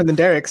probably different than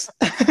Derek's.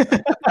 Because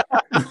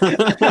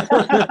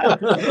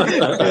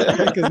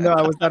no,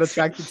 I was not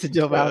attracted to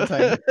Jill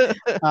Valentine.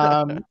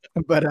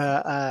 But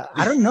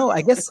I don't know.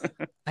 I guess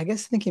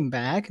thinking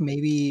back,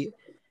 maybe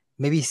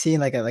seeing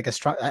like a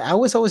strong. I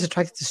was always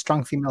attracted to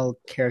strong female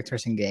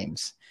characters in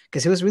games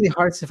because it was really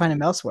hard to find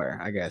them elsewhere.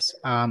 I guess.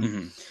 Yeah,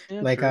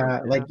 like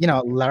true, like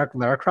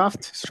Lara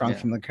Croft, strong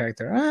female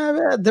character.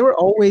 There were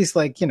always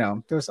there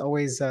was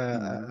always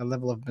a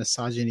level of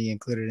misogyny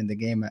included in the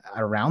game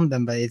around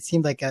them, but it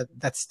seemed like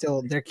that's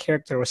still their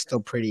character was still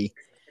pretty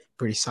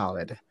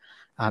solid.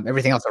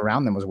 Everything else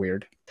around them was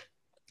weird,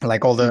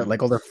 like all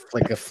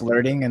the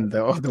flirting and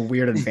the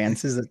weird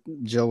advances that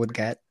Jill would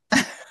get.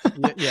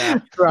 Yeah.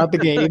 Throughout the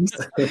games,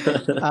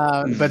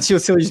 but she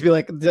would still just be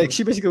like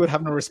she basically would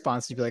have no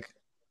response. She'd be like,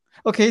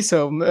 okay,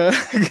 so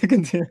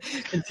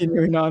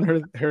continuing on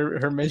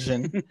her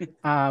mission.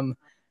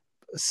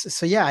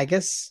 So yeah, I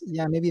guess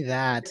maybe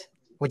that,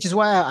 which is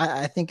why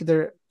I think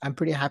I'm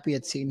pretty happy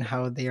at seeing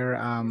how they're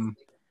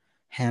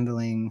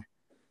handling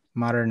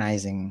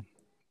modernizing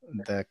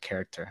the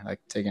character,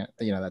 like taking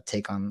that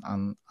take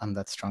on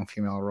that strong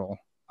female role.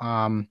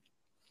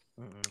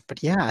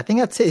 But yeah, I think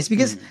that's it. It's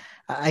because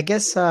I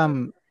guess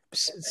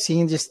seeing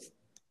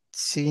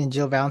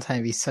Jill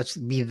Valentine be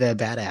the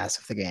badass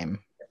of the game,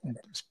 it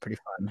was pretty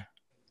fun.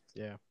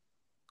 Yeah.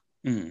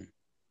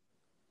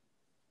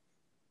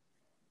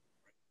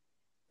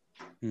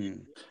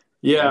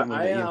 Yeah,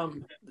 I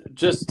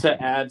just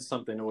to add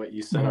something to what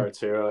you said,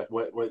 Arturo,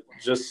 what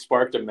just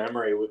sparked a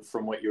memory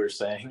from what you were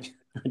saying,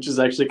 which is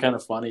actually kind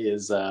of funny,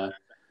 is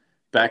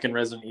back in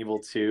Resident Evil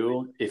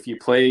 2, if you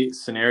play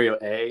scenario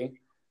A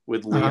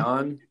with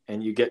Leon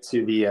and you get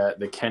to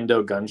the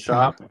Kendo gun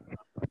shop,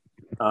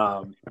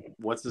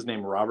 what's his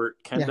name? Robert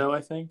Kendo,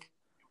 I think.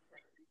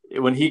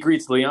 When he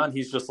greets Leon,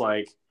 he's just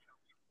like,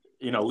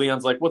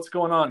 Leon's like, what's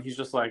going on? He's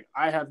just like,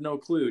 I have no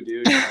clue,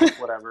 dude.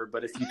 Whatever.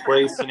 But if you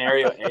play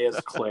scenario A as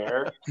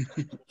Claire,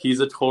 he's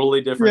a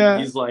totally different. Yeah.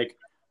 He's like,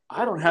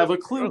 I don't have a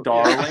clue,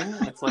 darling.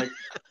 It's like,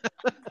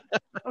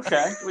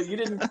 okay, well, you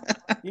didn't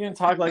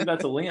talk like that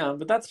to Leon,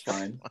 but that's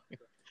fine.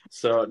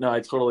 So no, I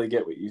totally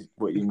get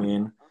what you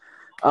mean.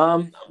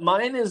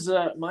 Mine is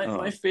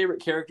my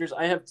favorite characters.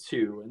 I have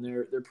two, and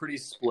they're pretty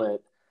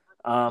split.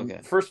 Okay.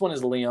 First one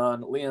is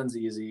Leon. Leon's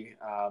easy,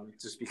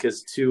 just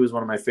because 2 is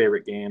one of my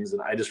favorite games,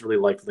 and I just really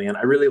liked Leon.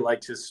 I really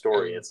liked his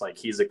story. It's like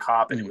he's a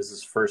cop, and it was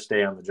his first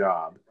day on the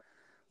job.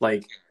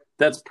 Like,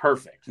 that's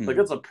perfect. Like,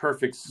 that's a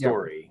perfect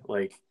story.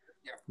 Like,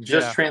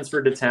 just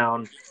transferred to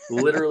town,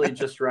 literally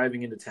just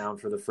driving into town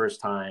for the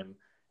first time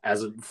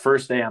as a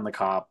first day on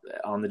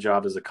the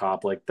job as a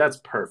cop. Like, that's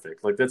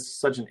perfect. Like, that's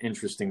such an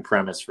interesting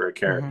premise for a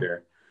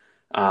character.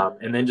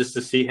 And then just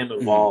to see him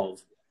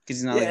evolve.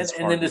 He's not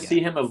and then to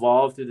see him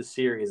evolve through the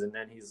series, and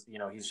then he's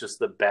just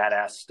the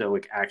badass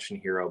stoic action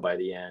hero by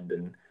the end.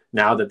 And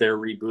now that they're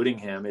rebooting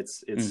him,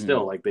 it's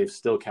still like they've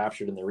still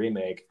captured in the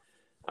remake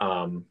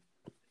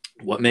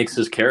what makes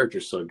his character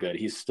so good.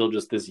 He's still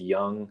just this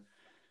young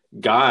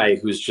guy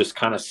who's just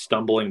kind of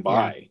stumbling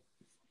by.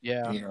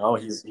 Yeah.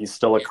 He's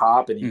still a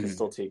cop, and he can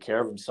still take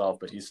care of himself,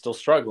 but he's still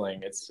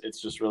struggling. It's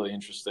just really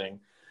interesting.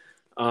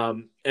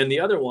 And the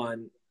other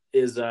one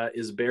is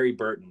Barry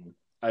Burton.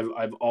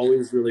 I've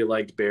always really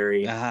liked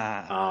Barry.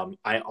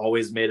 I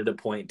always made it a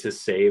point to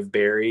save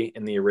Barry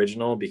in the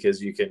original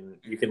because you can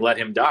let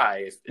him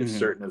die if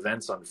certain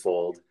events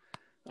unfold.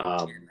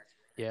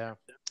 That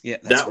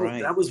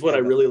was what I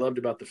really loved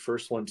about the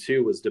first one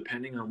too, was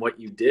depending on what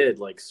you did,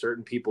 like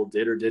certain people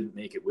did or didn't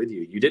make it with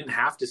you. You didn't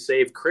have to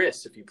save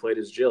Chris if you played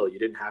as Jill. You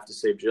didn't have to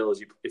save Jill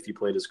if you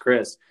played as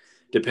Chris.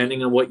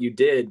 Depending on what you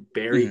did,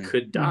 Barry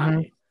could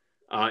die.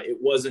 It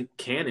wasn't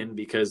canon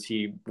because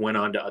he went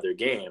on to other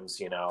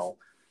games,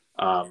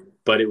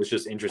 but it was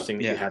just interesting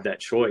that you had that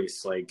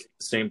choice. Like,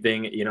 same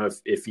thing,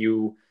 if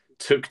you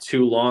took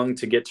too long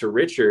to get to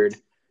Richard,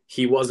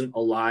 he wasn't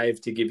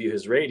alive to give you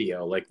his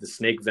radio. Like, the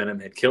snake venom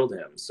had killed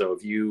him. So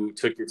if you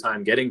took your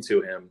time getting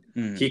to him,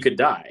 he could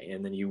die,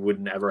 and then you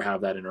wouldn't ever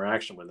have that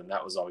interaction with him.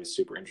 That was always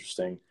super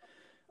interesting.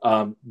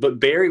 But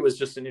Barry was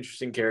just an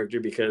interesting character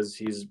because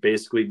he's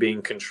basically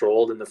being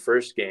controlled in the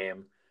first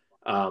game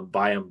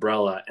by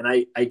Umbrella. And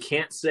I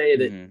can't say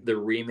that the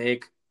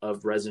remake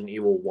of Resident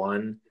Evil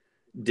 1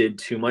 did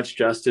too much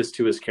justice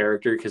to his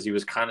character, because he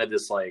was kind of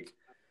this, like,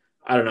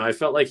 I don't know, I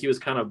felt like he was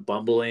kind of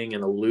bumbling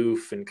and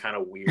aloof and kind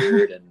of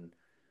weird, and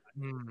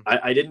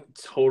I didn't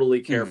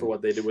totally care for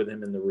what they did with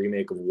him in the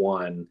remake of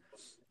 1,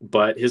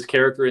 but his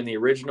character in the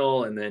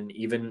original, and then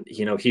even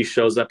he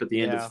shows up at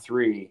the end of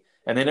 3,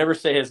 and they never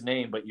say his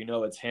name, but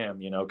it's him,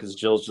 because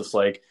Jill's just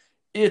like,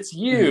 "It's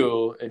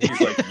you," and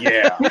he's like,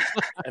 "Yeah,"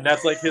 and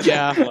that's like his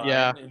line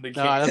in the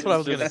game. That's what I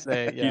was gonna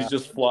say. He's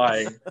just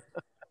flying.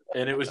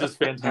 And it was just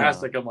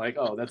fantastic. I'm like,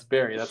 oh, that's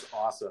Barry. That's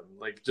awesome.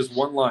 Like, just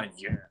one line.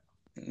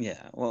 Yeah.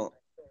 Well,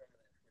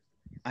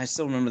 I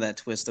still remember that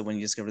twist of when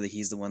you discover that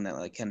he's the one that,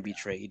 like, kind of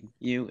betrayed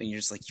you, and you're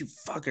just like, "You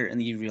fucker,"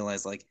 and then you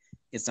realize, like,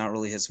 it's not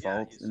really his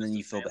fault, and then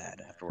you feel bad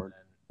afterward.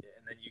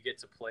 And then you get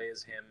to play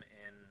as him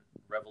in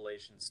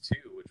Revelations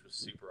 2, which was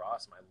super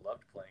awesome. I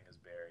loved playing as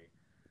Barry.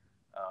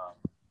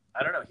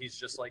 I don't know. He's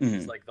just like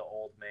he's like the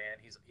old man.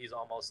 He's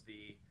almost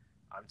the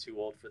 "I'm too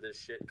old for this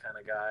shit" kind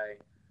of guy.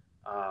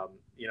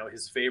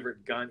 His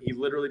favorite gun, he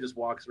literally just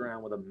walks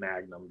around with a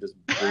Magnum, just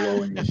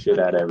blowing the shit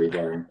out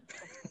everything.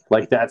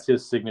 Like, that's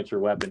his signature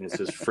weapon, is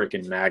his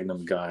freaking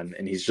Magnum gun.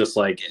 And he's just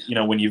like,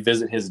 when you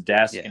visit his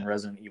desk in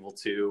Resident Evil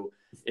 2,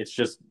 it's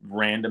just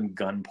random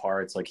gun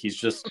parts. Like, he's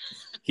just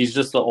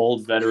the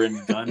old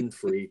veteran gun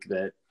freak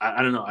that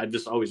I don't know. I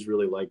just always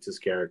really liked his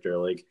character.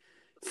 Like,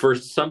 for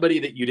somebody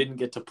that you didn't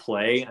get to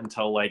play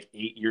until like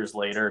 8 years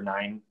later,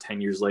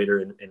 9-10 years later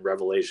in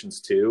Revelations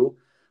 2,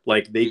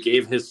 like, they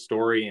gave his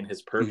story and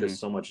his purpose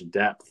so much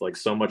depth, like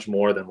so much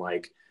more than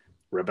like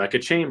Rebecca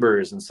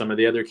Chambers and some of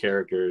the other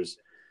characters,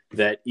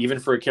 that even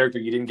for a character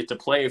you didn't get to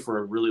play for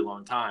a really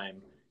long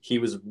time, he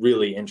was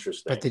really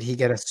interesting. But did he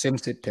get a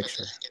swimsuit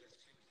picture?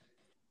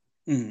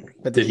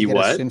 But did he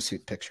what? A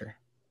swimsuit picture?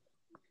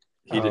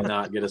 He did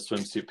not get a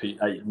swimsuit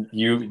picture.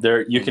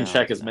 You can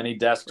check as many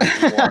desks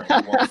as you want,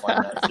 and you won't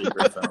find that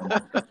secret film.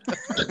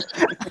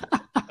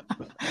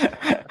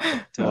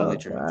 Totally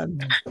true.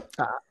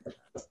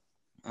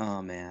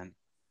 Oh man,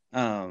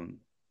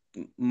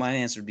 my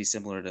answer would be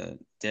similar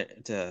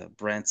to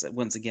Brent's.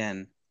 Once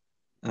again,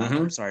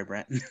 I'm sorry,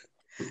 Brent.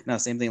 No,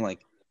 same thing.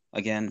 Like,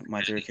 again,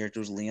 my favorite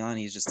character was Leon.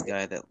 He's just the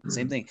guy that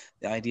same thing.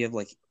 The idea of,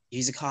 like,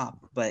 he's a cop,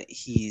 but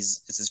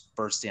it's his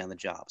first day on the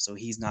job, so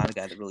he's not a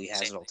guy that really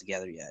has it all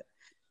together yet.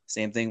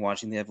 Same thing,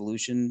 watching the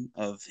evolution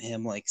of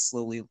him, like,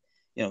 slowly,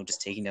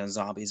 just taking down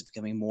zombies,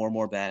 becoming more and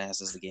more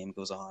badass as the game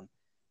goes on.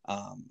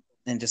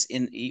 And just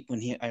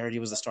when I heard he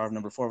was the star of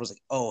number 4, I was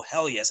like, oh,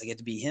 hell yes, I get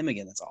to be him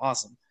again. That's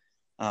awesome.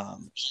 I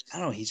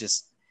don't know.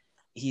 He's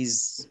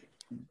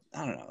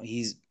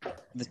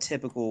the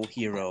typical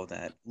hero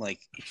that,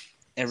 like,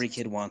 every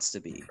kid wants to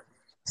be.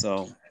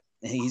 So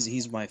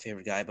he's my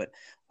favorite guy, but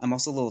I'm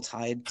also a little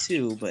tied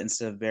too, but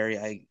instead of Barry,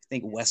 I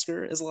think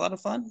Wesker is a lot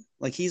of fun.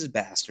 Like, he's a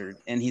bastard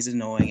and he's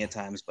annoying at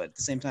times, but at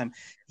the same time,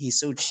 he's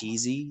so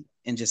cheesy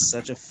and just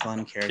such a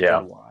fun character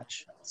to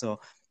watch. So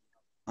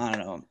I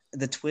don't know,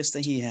 the twist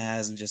that he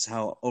has and just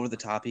how over the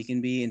top he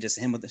can be, and just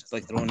him with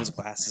like throwing his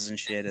glasses and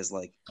shit as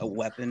like a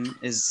weapon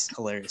is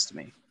hilarious to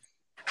me.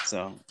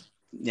 So,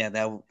 yeah,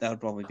 that would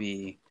probably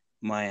be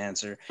my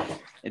answer.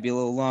 It'd be a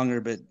little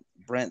longer, but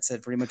Brent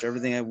said pretty much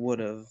everything I would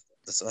have.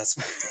 So that's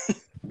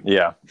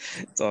Yeah.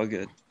 it's all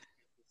good.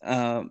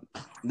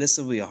 This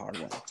will be a hard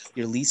one.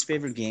 Your least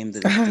favorite game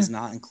that does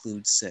not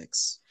include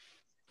 6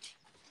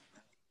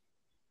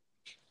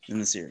 in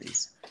the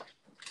series.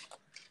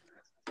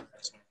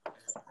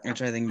 I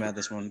try to think about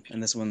this one,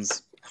 and this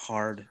one's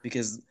hard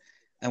because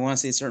I want to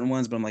say certain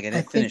ones, but I'm like, I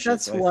didn't finish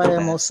that's it, so why I feel I'm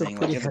bad also saying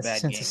pretty like it's a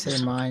bad hesitant to game.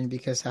 say mine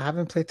because I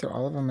haven't played through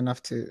all of them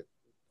enough to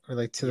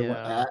relate to the one.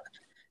 Yeah.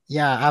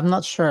 Yeah, I'm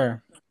not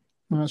sure.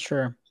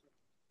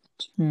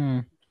 Mm-hmm.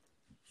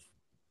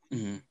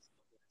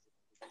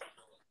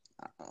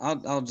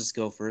 I'll just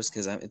go first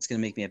because it's gonna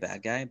make me a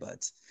bad guy.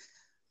 But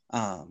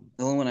the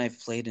only one I've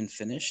played and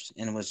finished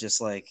and was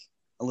just like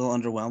a little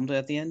underwhelmed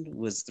at the end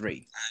was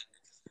 3.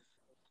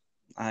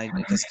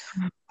 Because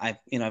I've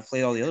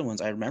played all the other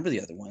ones. I remember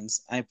the other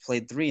ones. I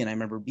played 3 and I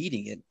remember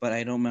beating it, but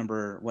I don't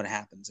remember what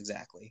happens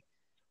exactly.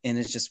 And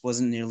it just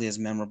wasn't nearly as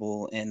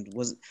memorable. And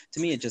was to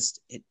me, it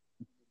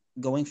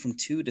going from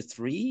 2 to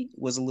 3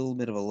 was a little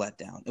bit of a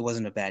letdown. It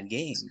wasn't a bad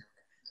game,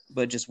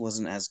 but it just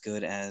wasn't as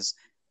good as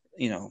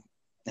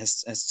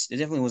as it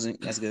definitely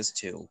wasn't as good as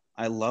 2.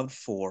 I loved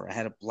 4. I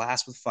had a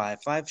blast with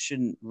 5. 5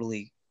 shouldn't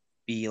really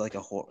be like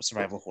a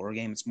survival horror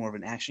game. It's more of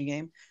an action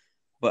game,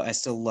 but I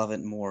still love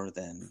it more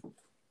than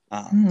 3.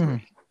 I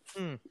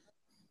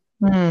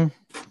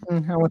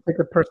won't take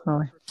it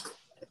personally.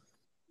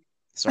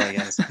 Sorry,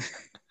 guys.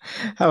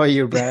 How about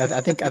you, Brad? I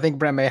think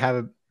Brad may have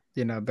a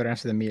better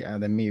answer than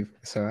me.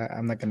 So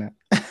I'm not gonna.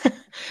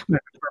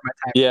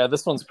 Yeah,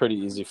 this one's pretty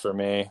easy for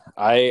me.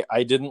 I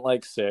didn't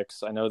like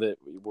 6. I know that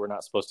we're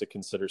not supposed to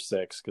consider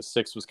 6 because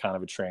 6 was kind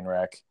of a train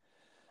wreck.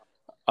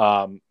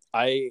 I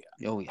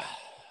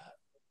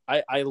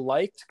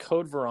liked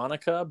Code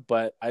Veronica,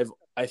 but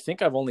I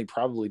think I've only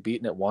probably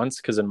beaten it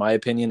once because in my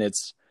opinion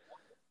it's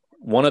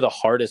one of the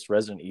hardest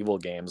Resident Evil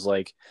games.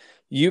 Like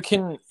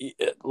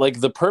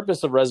the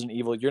purpose of Resident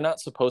Evil, you're not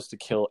supposed to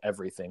kill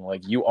everything.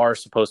 Like you are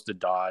supposed to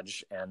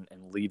dodge and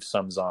leave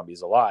some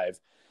zombies alive.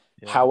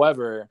 Yeah.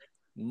 However,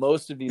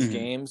 most of these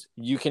games,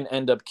 you can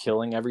end up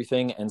killing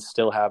everything and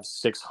still have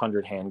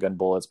 600 handgun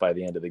bullets by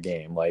the end of the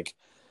game. Like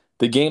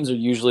the games are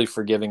usually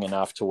forgiving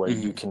enough to where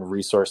you can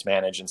resource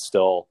manage and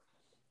still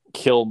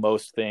kill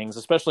most things,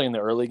 especially in the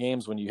early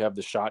games when you have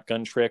the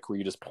shotgun trick where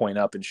you just point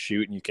up and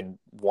shoot and you can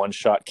one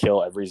shot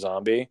kill every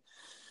zombie.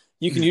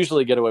 You can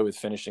usually get away with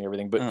finishing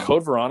everything. But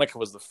Code Veronica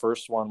was the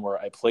first one where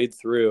I played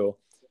through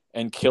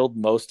and killed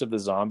most of the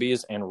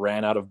zombies and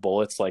ran out of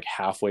bullets like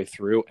halfway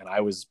through, and I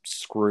was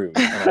screwed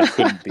and I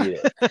couldn't beat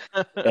it.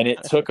 And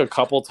it took a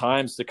couple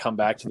times to come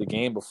back to the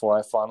game before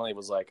I finally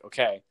was like,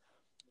 okay,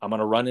 I'm going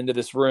to run into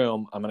this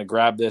room. I'm going to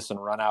grab this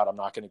and run out. I'm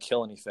not going to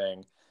kill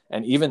anything.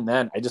 And even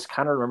then, I just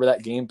kind of remember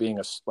that game being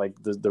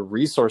the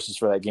resources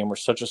for that game were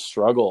such a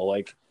struggle.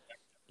 Like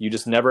you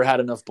just never had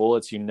enough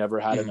bullets. You never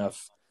had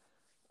enough,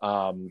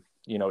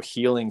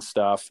 healing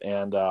stuff.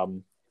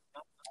 And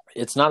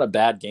it's not a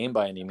bad game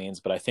by any means,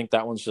 but I think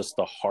that one's just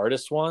the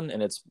hardest one.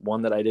 And it's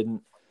one that I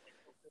didn't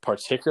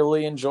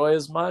particularly enjoy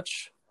as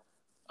much.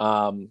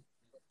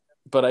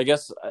 But I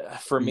guess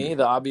for me,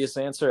 the obvious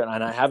answer, and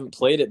I haven't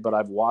played it, but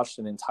I've watched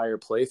an entire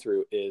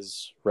playthrough,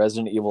 is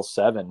Resident Evil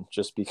 7,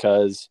 just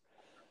because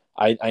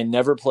I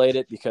never played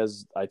it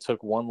because I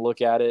took one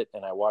look at it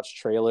and I watched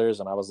trailers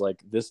and I was like,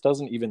 this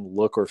doesn't even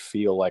look or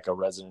feel like a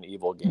Resident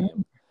Evil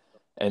game.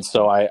 And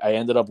so I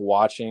ended up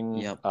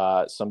watching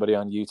somebody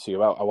on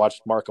YouTube. I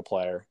watched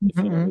Markiplier, if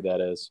you know who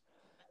that is.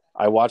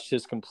 I watched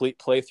his complete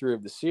playthrough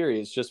of the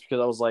series just because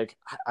I was like,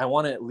 I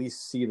want to at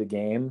least see the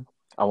game.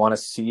 I want to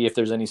see if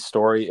there's any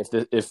story,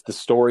 if the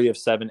story of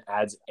 7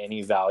 adds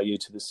any value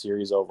to the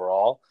series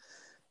overall.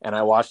 And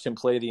I watched him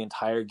play the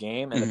entire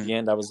game. And at the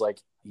end, I was like,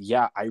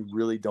 yeah, I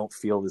really don't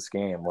feel this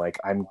game. Like,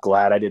 I'm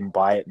glad I didn't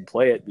buy it and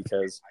play it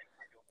because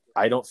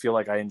I don't feel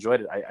like I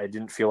enjoyed it. I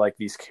didn't feel like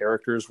these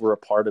characters were a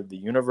part of the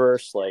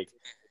universe. Like,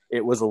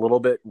 it was a little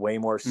bit way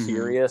more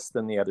serious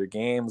than the other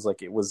games.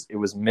 Like, it was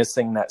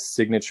missing that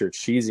signature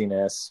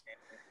cheesiness.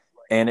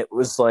 And it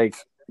was like,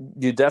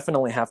 you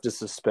definitely have to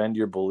suspend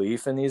your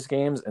belief in these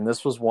games. And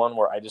this was one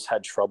where I just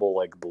had trouble,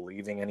 like,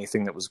 believing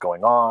anything that was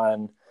going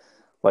on.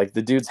 Like,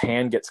 the dude's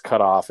hand gets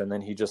cut off and then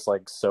he just,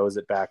 like, sews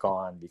it back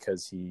on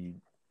because he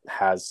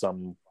has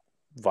some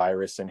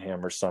virus in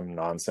him or some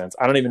nonsense.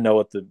 I don't even know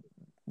what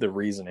the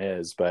reason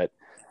is, but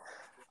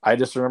I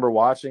just remember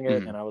watching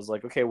it and I was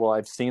like, okay, well,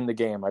 I've seen the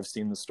game, I've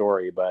seen the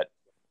story, but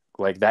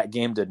like that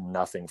game did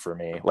nothing for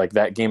me. Like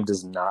that game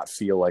does not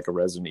feel like a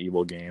Resident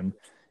Evil game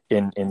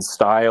in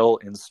style,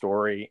 in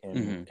story,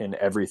 in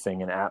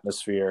everything, in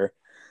atmosphere.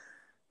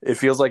 It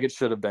feels like it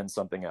should have been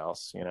something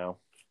else, you know?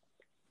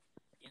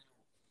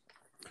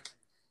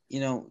 You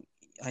know,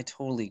 I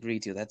totally agree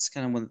too. That's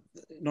kind of when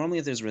normally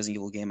if there's a Resident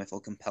Evil game, I feel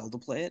compelled to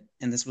play it.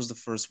 And this was the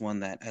first one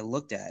that I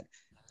looked at.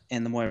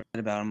 And the more I read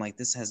about it, I'm like,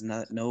 this has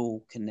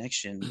no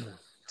connection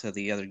to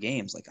the other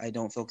games. Like, I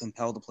don't feel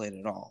compelled to play it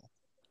at all.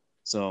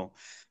 So,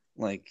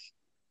 like,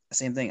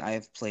 same thing.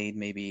 I've played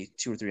maybe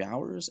 2 or 3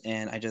 hours,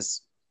 and I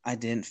just I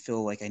didn't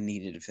feel like I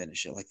needed to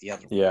finish it like the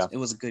other Yeah. ones. It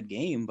was a good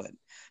game, but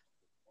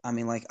I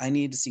mean, like, I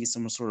need to see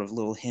some sort of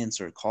little hints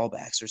or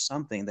callbacks or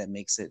something that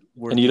makes it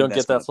worth. And you the don't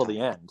get that till investment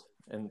the of time. end.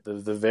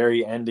 And the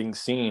very ending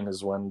scene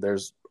is when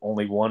there's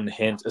only one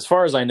hint. As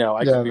far as I know,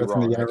 I could be that's in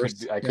the wrong.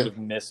 universe. I could have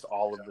missed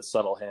all of the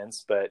subtle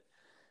hints, but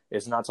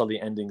it's not till the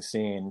ending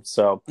scene.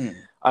 So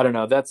I don't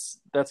know. That's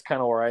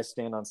kind of where I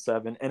stand on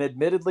 7. And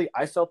admittedly,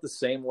 I felt the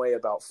same way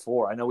about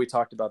 4. I know we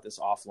talked about this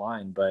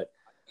offline, but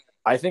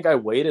I think I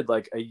waited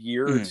like a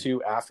year or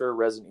two after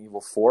Resident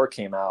Evil 4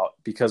 came out,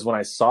 because when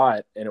I saw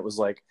it and it was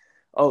like,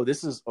 oh,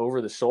 this is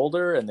over the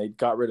shoulder, and they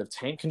got rid of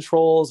tank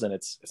controls, and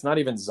it's not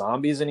even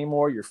zombies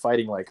anymore. You're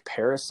fighting like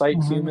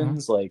parasite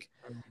humans. Like,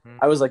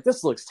 I was like,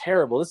 this looks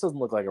terrible. This doesn't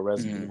look like a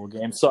Resident Evil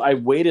game. So I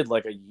waited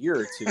like a year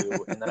or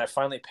two, and then I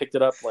finally picked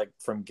it up like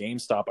from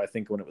GameStop, I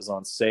think, when it was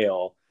on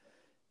sale.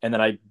 And then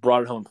I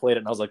brought it home and played it,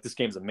 and I was like, this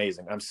game's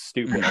amazing. I'm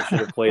stupid. I should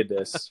have played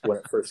this when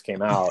it first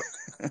came out.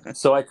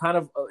 So I kind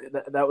of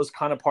that was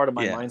kind of part of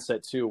my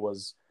mindset too,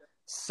 was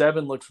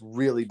 7 looks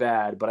really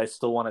bad, but I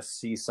still want to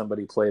see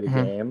somebody play the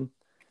game.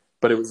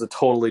 But it was a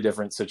totally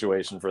different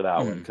situation for that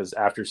one, because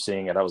after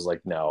seeing it, I was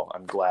like, no,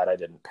 I'm glad I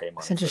didn't pay money.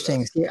 It's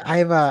interesting. See, I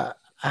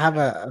have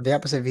the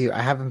opposite view.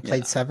 I haven't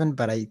played 7,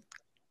 but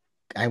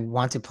I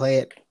want to play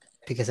it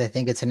because I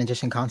think it's an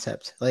interesting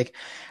concept. Like,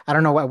 I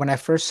don't know why, when I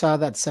first saw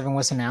that 7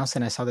 was announced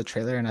and I saw the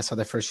trailer and I saw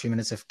the first few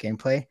minutes of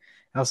gameplay,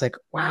 I was like,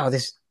 wow,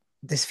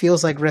 this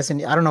feels like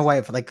Resident. I don't know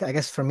why. Like, I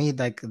guess for me,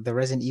 like the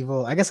Resident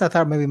Evil, I guess I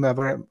thought maybe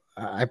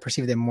I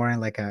perceived it more in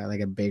like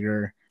a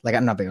bigger, like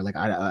not bigger, like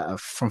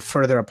from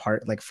further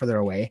apart, like further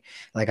away.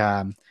 Like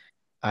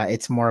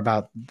it's more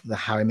about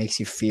how it makes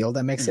you feel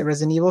that makes it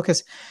Resident Evil.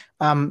 Because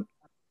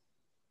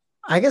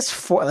I guess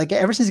 4, like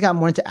ever since it got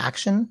more into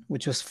action,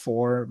 which was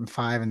 4 and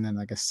 5, and then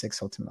I guess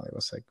 6 ultimately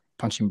was like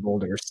punching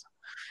boulders.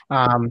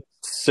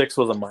 6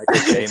 was a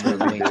Michael Bay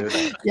movie,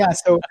 dude. Yeah,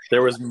 so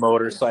there was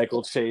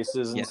motorcycle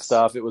chases and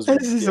stuff. It was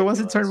ridiculous. So once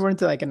it turned more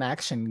into like an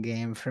action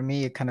game, for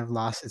me, it kind of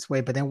lost its way.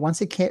 But then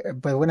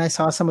when I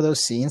saw some of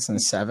those scenes in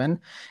 7,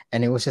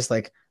 and it was just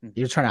like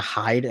you're trying to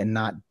hide and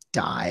not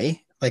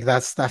die, like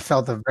that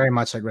felt very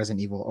much like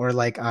Resident Evil, or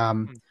like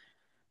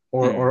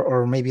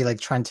or maybe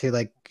like trying to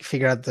like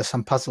figure out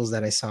some puzzles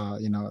that I saw,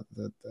 in a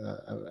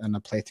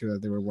playthrough that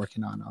they were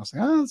working on. I was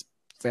like, oh, it's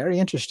very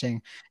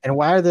interesting. And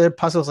why are there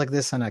puzzles like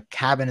this in a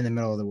cabin in the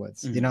middle of the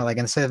woods? Like,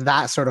 and so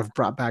that sort of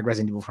brought back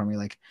Resident Evil for me.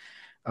 Like,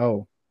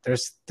 oh,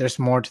 there's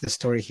more to the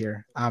story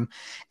here.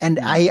 And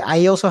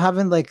I also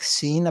haven't like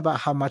seen about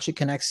how much it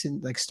connects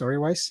in like story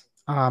wise.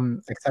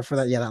 Except for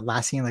that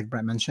last scene like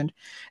Brett mentioned,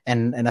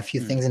 and a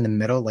few things in the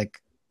middle,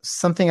 like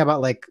something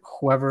about like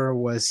whoever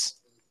was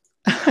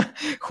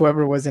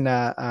in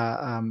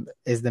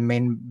is the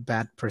main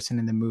bad person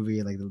in the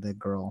movie, like the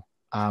girl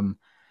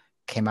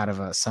came out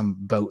of some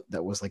boat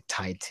that was like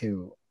tied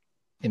to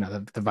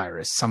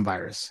some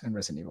virus in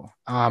Resident Evil.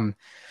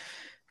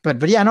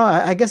 But yeah, no,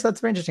 I guess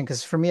that's very interesting,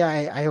 because for me,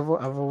 I've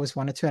always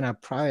wanted to, and I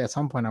probably at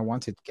some point I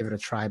want to give it a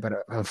try, but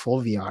a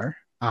full VR.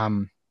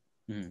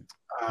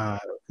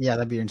 Yeah,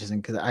 that'd be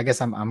interesting, because I guess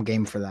I'm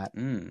game for that.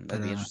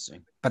 That'd be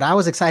interesting. But I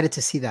was excited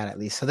to see that at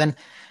least. So then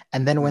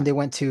when they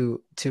went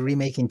to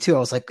remaking 2, I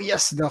was like,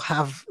 yes, they'll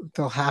have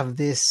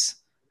this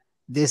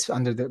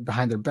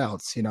behind their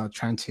belts,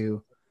 trying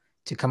to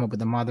come up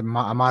with a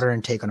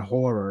modern take on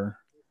horror.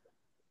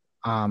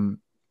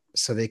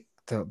 So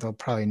they'll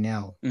probably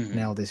nail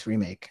this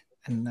remake,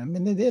 and I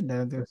mean they did.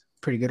 They're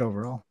pretty good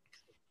overall.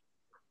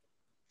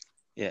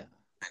 Yeah,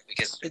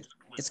 because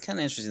it's kind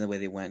of interesting the way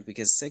they went,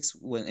 because 6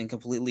 went in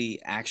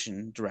completely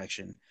action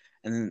direction,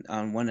 and then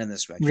on one end of the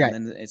spectrum,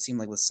 and then it seemed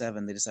like with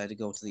 7 they decided to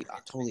go to the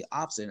totally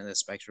opposite end of the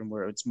spectrum,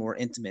 where it's more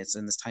intimate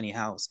in this tiny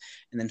house,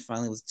 and then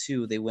finally with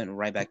 2 they went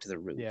right back to their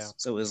roots. Yeah.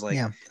 So it was like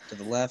to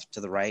the left,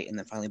 to the right, and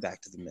then finally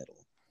back to the middle.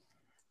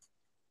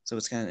 So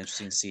it's kind of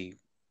interesting to see.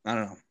 I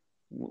don't know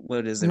what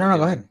it is. No,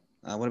 go ahead.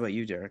 What about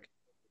you, Derek?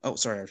 Oh,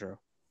 sorry, Arturo.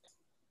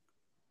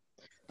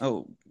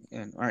 Oh,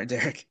 yeah. All right,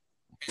 Derek.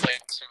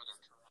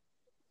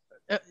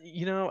 I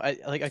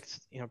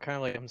kind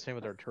of like I'm saying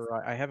with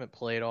Arturo, I haven't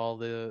played all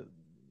the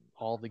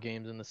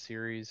games in the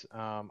series.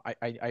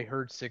 I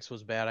heard 6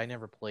 was bad. I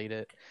never played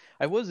it.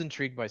 I was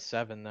intrigued by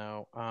 7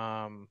 though.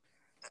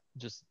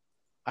 Just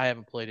I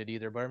haven't played it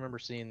either, but I remember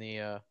seeing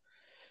the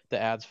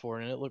ads for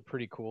it, and it looked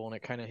pretty cool, and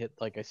it kind of hit,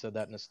 like I said,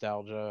 that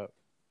nostalgia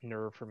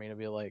nerve for me to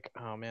be like,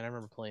 oh man, I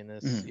remember playing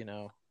this,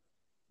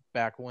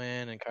 back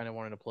when, and kind of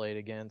wanted to play it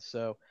again.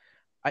 So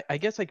I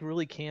guess I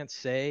really can't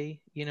say,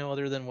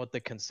 other than what the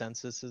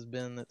consensus has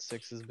been, that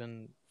 6 has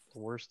been the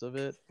worst of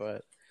it.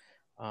 But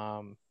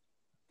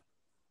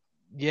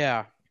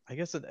yeah, I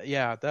guess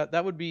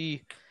that would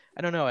be,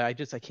 I don't know. I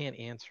can't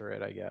answer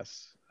it, I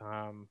guess.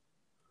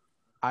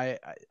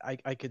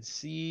 I could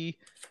see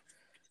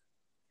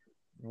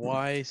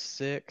why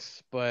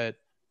 6, but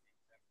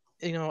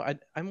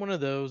I'm one of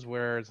those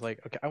where it's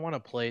like, okay, I want to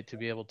play it to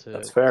be able to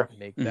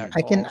make that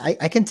call.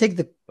 I can take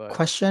the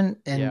question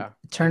and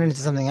turn it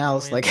into something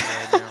else. Like,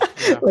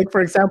 like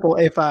for example,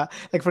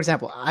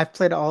 I've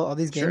played all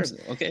these games.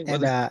 Sure. Okay.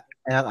 And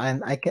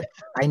and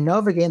I know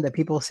of a game that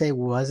people say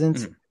wasn't.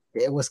 Mhm.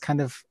 It was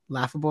kind of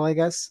laughable, I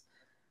guess.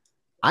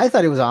 I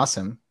thought it was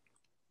awesome.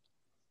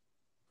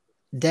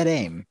 Dead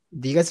Aim.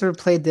 Do you guys ever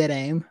play Dead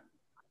Aim?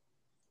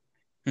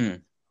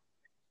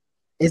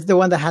 It's the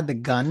one that had the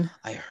gun.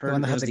 I The heard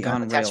one that it had was the the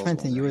gun on rails attachment,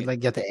 one, and you would right? like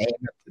get to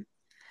aim.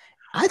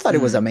 I thought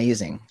it was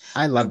amazing.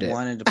 I I loved it.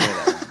 wanted to play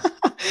that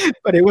one.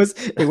 But it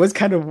was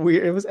kind of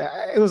weird.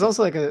 It was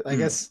also like I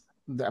guess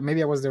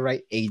maybe I was the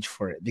right age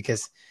for it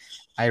because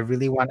I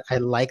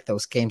like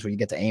those games where you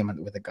get to aim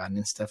with a gun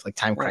and stuff, like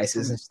Time Right,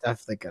 Crisis and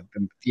stuff, like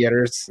in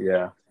theaters.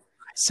 Yeah.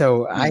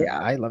 So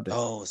I loved it.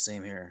 Oh,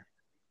 same here.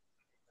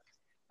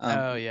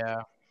 Oh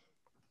yeah.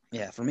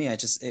 Yeah, for me,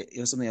 it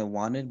was something I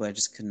wanted, but I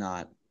just could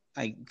not.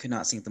 I could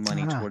not sink the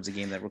money towards a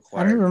game that I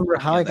required. don't remember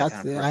how I that got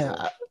kind to of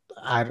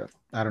peripheral.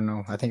 I don't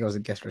know. I think it was a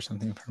gift or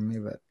something from me,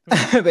 but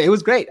but it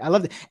was great. I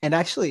loved it. And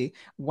actually,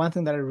 one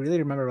thing that I really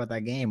remember about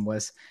that game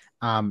was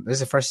it was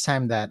the first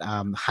time that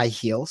high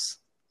heels,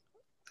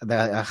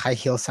 the high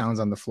heel sounds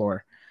on the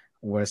floor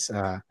was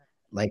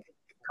like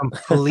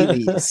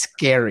completely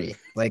scary.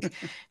 Like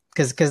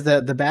because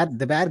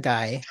the bad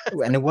guy,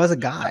 and it was a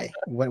guy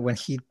when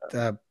he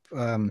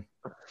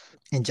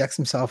injects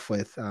himself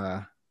with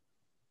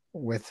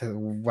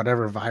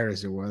whatever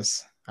virus it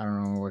was. I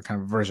don't know what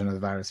kind of version of the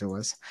virus it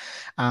was.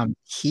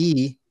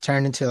 He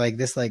turned into like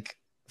this like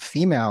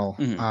female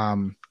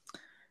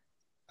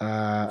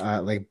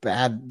like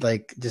bad,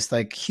 like just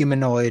like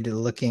humanoid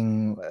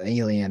looking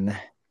alien,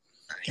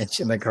 and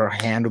she, like her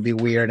hand would be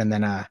weird, and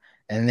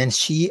then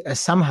she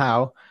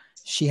somehow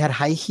she had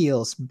high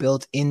heels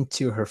built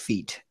into her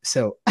feet,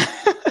 so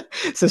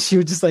so she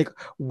would just like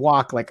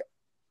walk like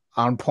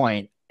on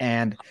point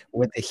and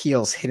with the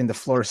heels hitting the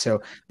floor.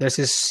 So there's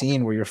this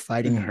scene where you're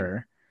fighting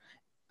her,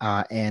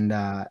 and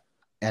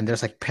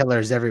there's like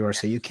pillars everywhere,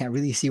 so you can't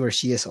really see where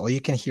she is. All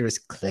you can hear is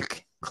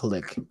click,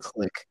 click,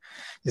 click.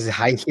 There's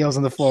high heels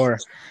on the floor.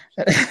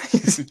 And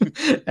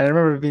I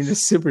remember being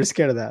super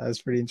scared of that. That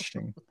was pretty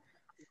interesting.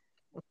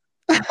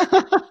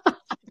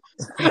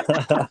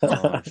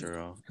 Oh,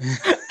 true.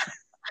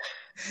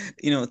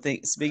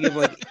 Speaking of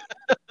like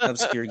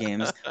obscure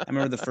games, I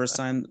remember the first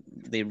time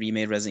they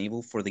remade Resident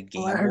Evil for the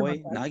Game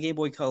Boy, not Game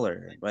Boy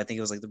Color, but I think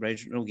it was like the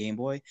original Game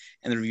Boy,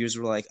 and the reviews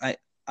were like,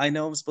 I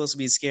know I'm supposed to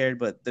be scared,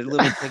 but they're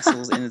little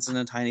pixels and it's on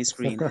a tiny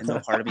screen, and no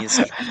part of me is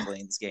scared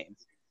playing this game.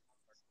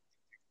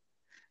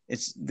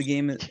 It's the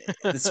game.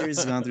 The series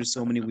has gone through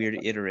so many weird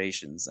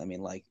iterations. I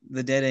mean, like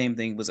the Dead Aim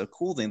thing was a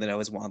cool thing that I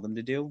always wanted them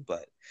to do,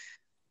 but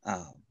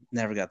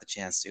never got the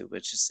chance to. But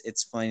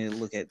it's funny to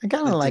look at. I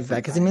kind of like that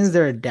because it means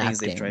they're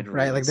adapting, right?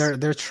 Release. Like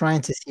they're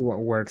trying to see what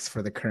works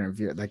for the current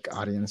view, like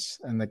audience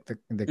and like the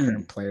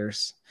current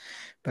players.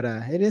 But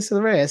it is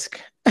a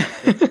risk.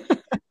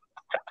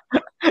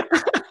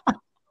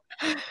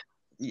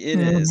 It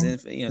is.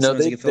 If, no,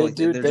 they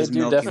do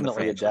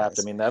definitely adapt.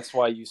 I mean, that's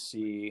why you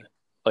see,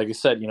 like I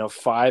said,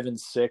 5 and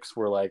 6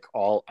 were like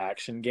all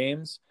action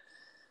games,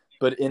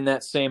 but in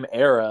that same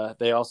era,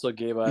 they also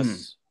gave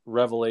us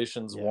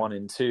Revelations 1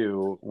 and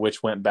 2,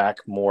 which went back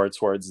more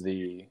towards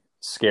the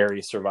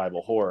scary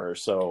survival horror.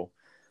 So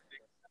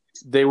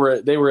they were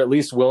at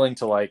least willing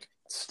to like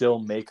still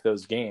make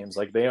those games.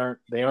 Like they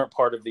aren't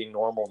part of the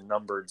normal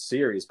numbered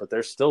series, but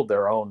they're still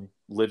their own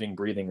living,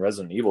 breathing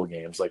Resident Evil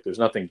games. Like there's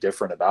nothing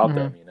different about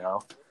them,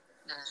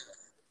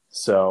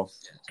 So,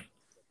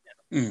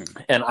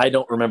 and I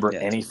don't remember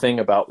anything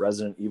about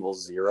Resident Evil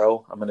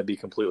 0. I'm going to be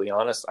completely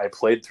honest. I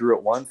played through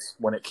it once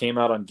when it came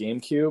out on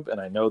GameCube, and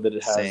I know that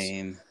it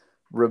has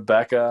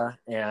Rebecca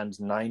and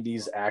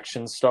 90s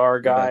action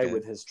star guy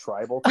with his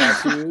tribal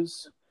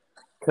tattoos.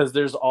 Because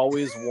there's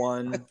always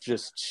one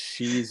just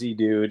cheesy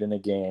dude in a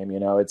game.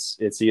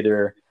 It's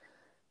either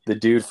the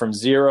dude from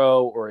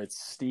 0, or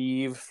it's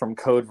Steve from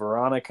Code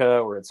Veronica,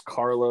 or it's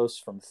Carlos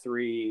from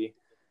 3.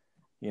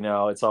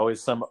 It's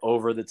always some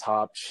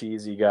over-the-top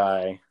cheesy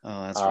guy.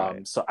 Oh, that's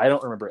right. So I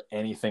don't remember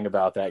anything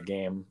about that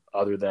game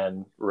other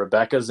than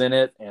Rebecca's in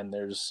it, and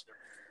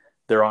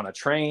they're on a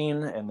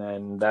train, and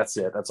then that's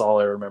it. That's all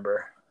I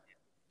remember.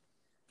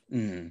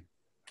 Yep.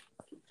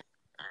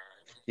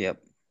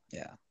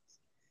 Yeah.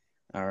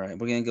 All right,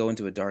 we're going to go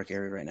into a dark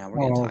area right now. We're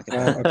going to talk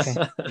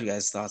about you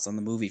guys' thoughts on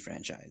the movie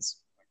franchise.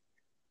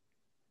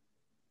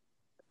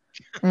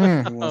 Who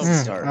wants to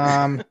start?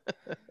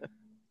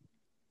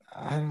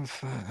 I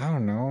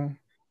don't know.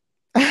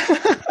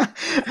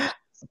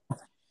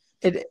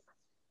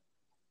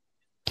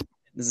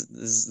 This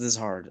is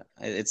hard.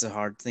 It's a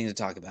hard thing to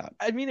talk about.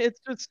 I mean, it's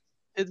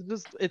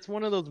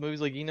one of those movies,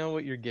 like,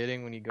 what you're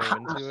getting when you go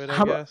into it,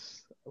 I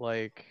guess.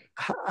 Like,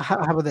 how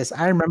about this?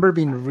 I remember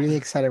being really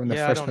excited when the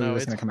first movie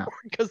was going to come out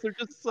because they're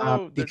just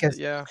so because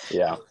they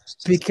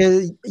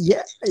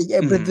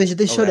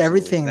showed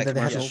everything that they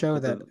had to show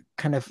that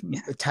kind of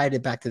tied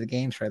it back to the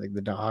games, right? Like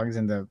the dogs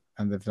and the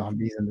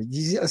zombies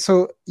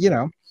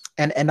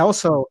and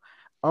also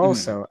I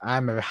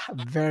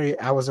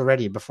was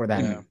already before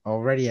that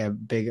already a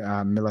big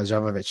Mila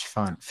Jovovich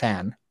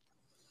fan.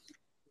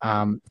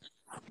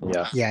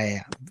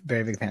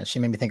 Very big fan. She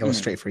made me think I was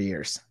straight for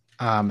years.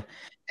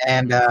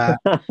 And so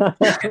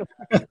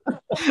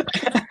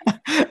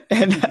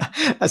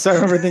I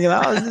remember thinking,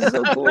 oh, this is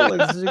so cool.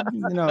 Like, this is,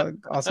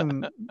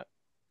 awesome,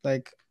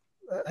 like,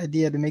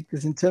 idea to make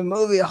this into a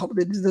movie. I hope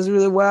it does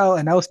really well.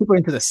 And I was super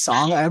into the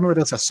song. I remember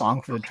there was a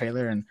song for the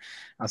trailer, and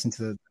I was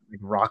into the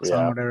rock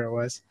song, whatever it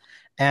was.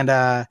 And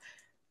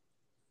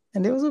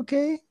it was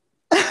okay.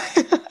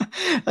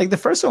 Like the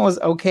first one was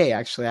okay,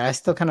 actually. I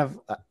still kind of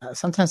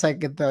sometimes I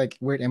get the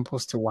weird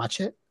impulse to watch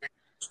it.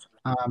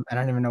 I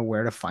don't even know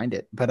where to find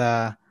it, but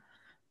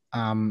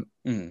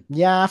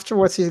yeah,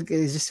 afterwards it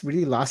just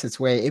really lost its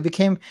way. It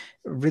became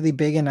really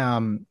big in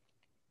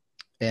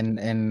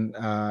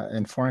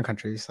foreign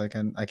countries, like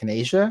in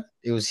Asia.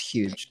 It was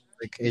huge.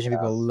 Like Asian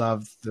people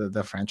loved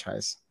the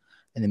franchise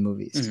in the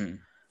movies.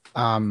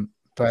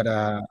 But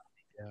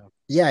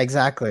yeah,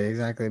 exactly.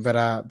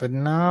 But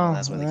no,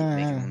 that's why they keep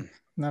making them.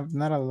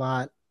 Not a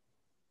lot.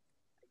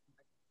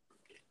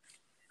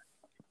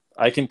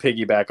 I can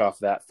piggyback off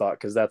that thought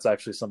because that's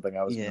actually something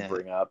I was going to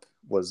bring up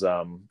was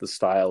the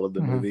style of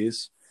the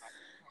movies.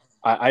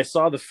 I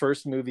saw the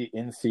first movie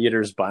in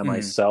theaters by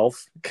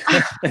myself,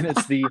 and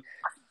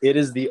it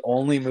is the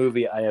only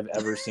movie I have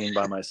ever seen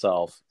by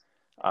myself.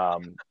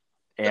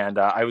 And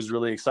I was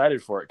really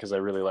excited for it because I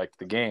really liked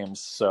the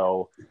games.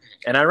 So,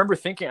 and I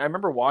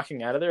remember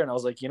walking out of there and I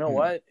was like, you know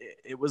what?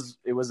 It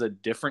was a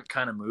different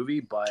kind of movie,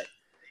 but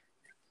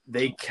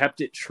they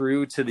kept it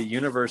true to the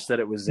universe that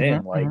it was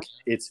in. Like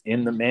it's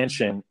in the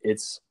mansion.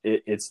 It's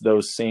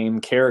those same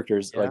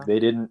characters. Like they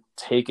didn't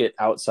take it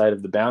outside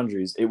of the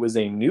boundaries. It was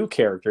a new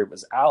character. It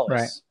was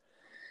Alice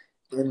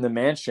in the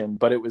mansion,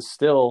 but it was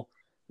still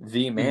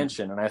the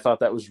mansion. And I thought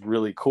that was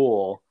really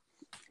cool.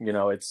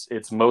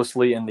 It's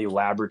mostly in the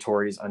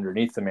laboratories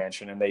underneath the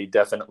mansion, and they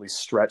definitely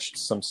stretched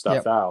some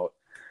stuff out.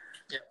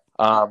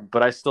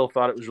 But I still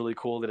thought it was really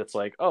cool that it's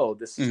like, oh,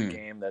 this is a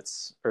game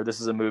this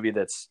is a movie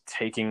that's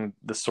taking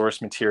the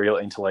source material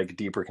into like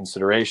deeper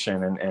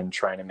consideration and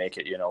trying to make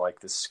it,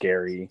 like this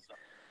scary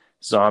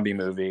zombie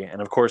movie.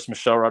 And of course,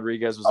 Michelle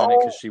Rodriguez was in it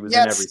because she was in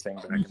everything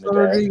back in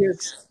the day.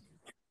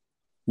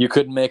 You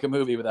couldn't make a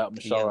movie without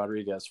Michelle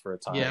Rodriguez for a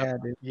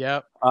time.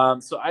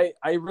 So I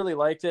really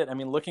liked it. I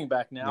mean, looking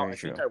back now, I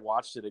think I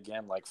watched it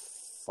again like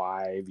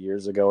 5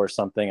 years ago or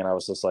something, and I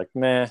was just like,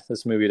 meh,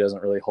 this movie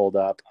doesn't really hold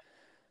up.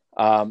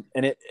 And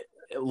it,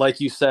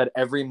 like you said,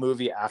 every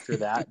movie after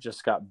that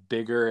just got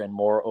bigger and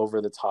more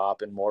over the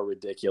top and more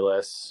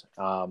ridiculous.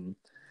 I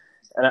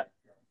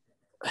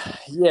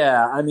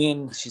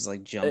mean, she's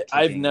like jump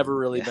I've kicking. never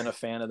really been a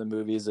fan of the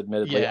movies,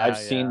 admittedly. I've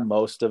seen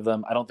most of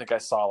them. I don't think I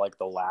saw like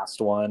the last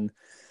one,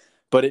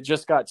 but it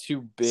just got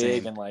too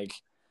big. And like,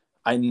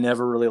 I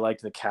never really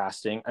liked the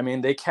casting. I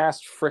mean, they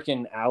cast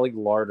freaking Ally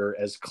Larder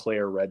as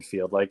Claire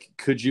Redfield. Like,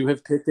 could you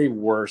have picked a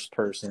worse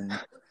person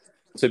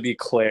to be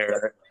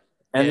Claire?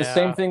 And the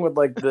same thing with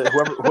like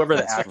whoever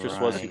the actress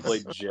was who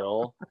played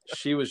Jill.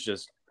 She was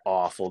just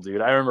awful,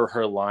 dude. I remember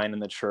her line in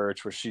the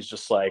church where she's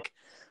just like,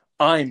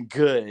 "I'm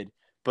good,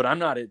 but I'm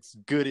not as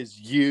good as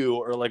you,"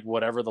 or like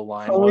whatever the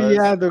line was. Oh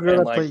yeah, the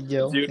girl that played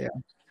Jill. Dude,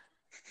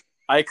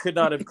 I could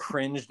not have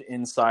cringed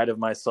inside of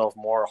myself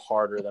more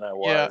harder than I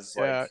was.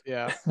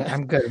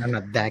 I'm good. I'm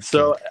not that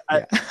so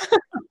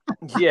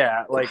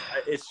good.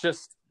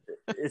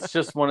 It's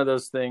just one of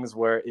those things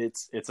where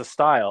it's a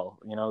style.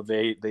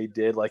 They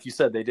did, like you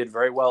said, they did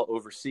very well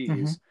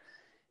overseas,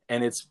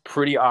 and it's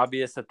pretty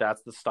obvious that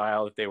that's the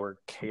style that they were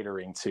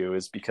catering to,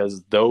 is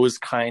because those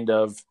kind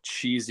of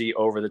cheesy,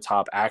 over the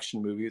top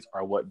action movies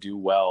are what do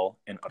well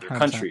in other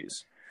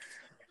countries.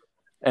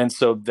 And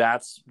so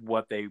that's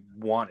what they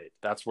wanted.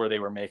 That's where they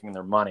were making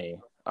their money.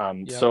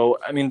 So,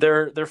 I mean,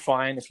 they're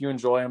fine. If you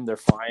enjoy them, they're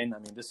fine. I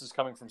mean, this is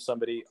coming from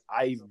somebody.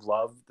 I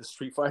love the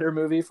Street Fighter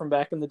movie from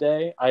back in the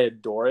day. I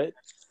adore it.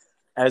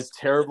 As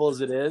terrible as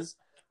it is,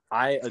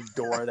 I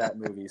adore that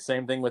movie.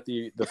 Same thing with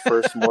the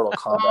first Mortal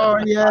Kombat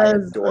movie. Yes. I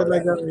adore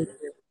that movie.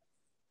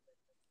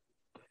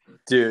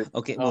 Dude.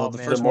 Okay, well, the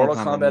man. first The Mortal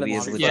Kombat movie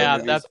is movies,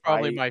 that's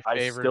probably my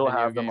favorite. I still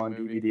have them on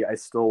DVD. I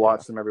still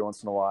watch them every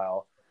once in a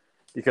while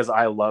because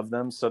I love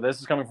them. So this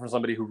is coming from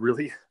somebody who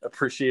really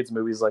appreciates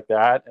movies like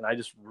that, and I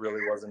just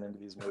really wasn't into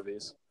these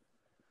movies.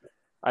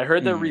 I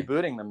heard they're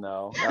rebooting them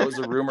though. That was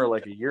a rumor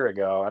like a year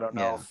ago. I don't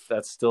know if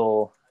that's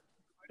still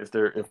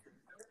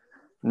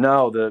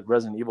no, the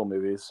Resident Evil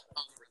movies.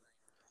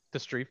 The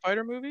Street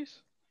Fighter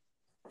movies?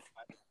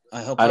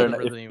 I hope I don't know.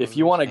 If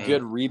you want a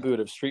good reboot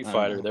of Street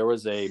Fighter, there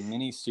was a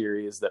mini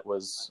series that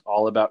was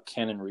all about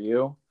Ken and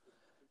Ryu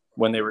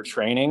when they were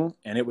training,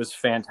 and it was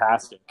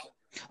fantastic.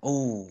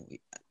 Oh,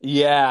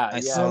 yeah, I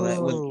saw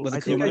that with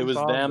it was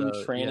them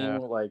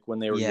training like when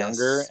they were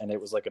younger, and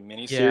it was like a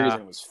mini series,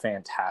 and it was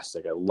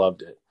fantastic. I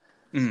loved it.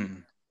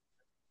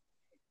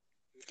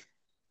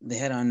 They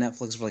had it on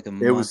Netflix for like a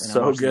month. It was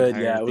so good.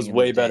 Yeah, it was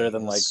way better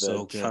than like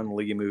the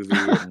Chun-Li movie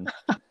and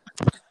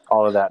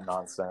all of that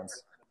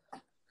nonsense.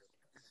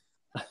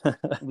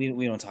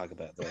 We don't talk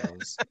about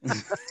those.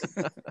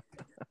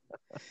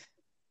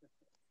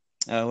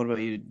 What about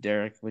you,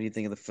 Derek? What do you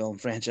think of the film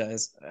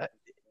franchise?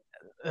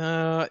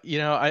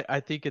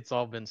 I think it's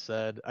all been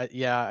said.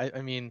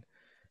 I mean,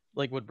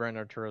 like what Brent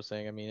Arturo's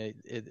saying. I mean,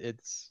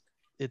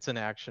 it's an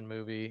action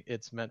movie.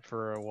 It's meant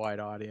for a wide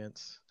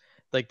audience.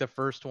 Like the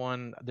first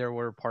one, there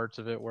were parts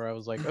of it where I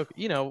was like,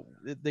 okay,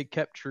 they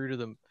kept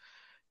true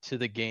to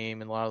the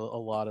game and a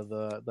lot of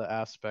the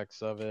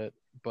aspects of it,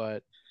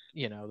 but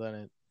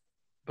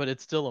but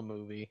it's still a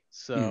movie.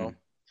 So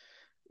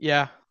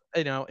yeah,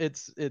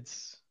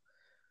 it's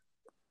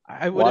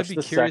I would Watch be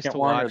the curious second to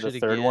one or watch the it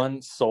third again,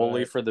 one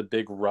solely but for the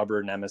big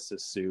rubber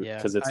nemesis suit, yeah,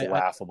 because it's I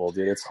laughable,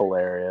 dude. It's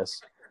hilarious.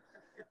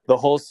 The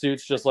whole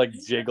suit's just like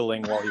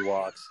jiggling while he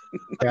walks.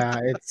 Yeah,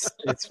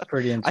 it's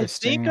pretty I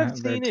interesting. think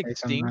I've Their seen take on that.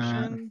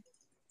 Extinction.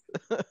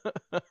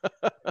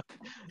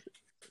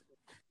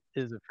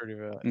 Is it pretty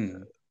bad?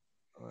 Mm.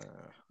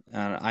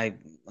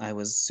 I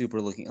was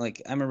super looking,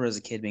 like, I remember as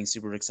a kid being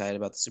super excited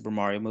about the Super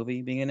Mario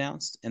movie being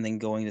announced and then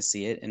going to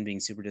see it and being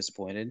super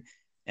disappointed.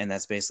 And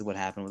that's basically what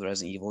happened with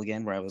Resident Evil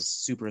again, where I was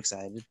super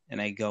excited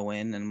and I go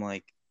in and I'm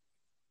like,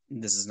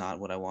 this is not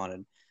what I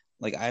wanted.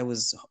 Like I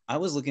was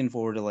looking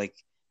forward to like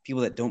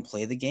people that don't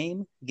play the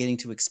game getting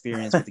to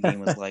experience what the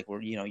game was like,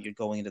 where you're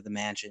going into the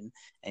mansion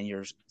and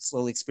you're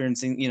slowly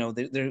experiencing,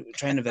 they're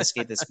trying to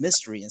investigate this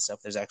mystery and stuff.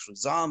 There's actual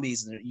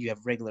zombies and you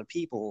have regular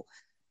people.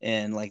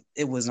 And like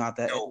it was not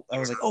that. I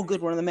was like, oh,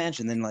 good, we're in the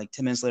mansion. Then like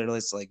 10 minutes later,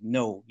 it's like,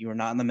 no, you are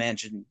not in the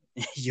mansion.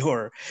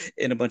 You're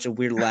in a bunch of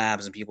weird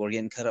labs, and people are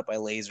getting cut up by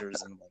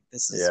lasers. And I'm like,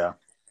 this is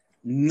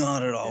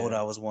not at all what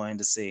I was wanting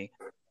to see.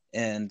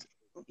 And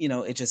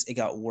it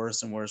got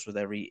worse and worse with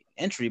every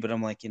entry. But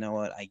I'm like, you know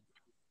what,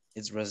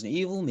 it's Resident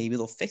Evil. Maybe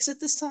they'll fix it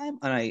this time.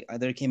 And I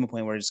there came a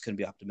point where I just couldn't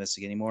be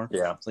optimistic anymore.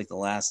 Yeah, it's like the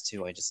last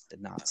two, I just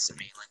did not see.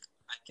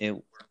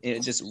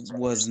 It just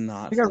was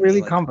not. It got for really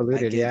me. Like, convoluted.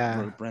 I get Yeah,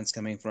 where Brent's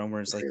coming from,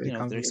 where it's like really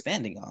they're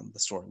expanding on the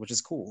story, which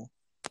is cool.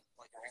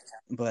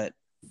 But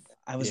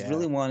I was Yeah.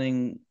 really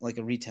wanting like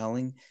a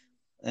retelling,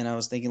 and I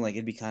was thinking like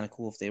it'd be kind of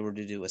cool if they were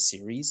to do a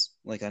series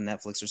like on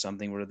Netflix or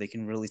something where they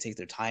can really take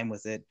their time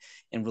with it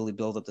and really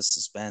build up the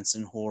suspense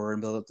and horror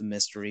and build up the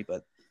mystery.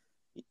 But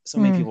so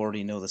many people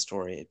already know the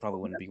story; it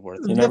probably wouldn't be worth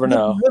it. You never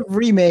know. They've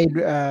remade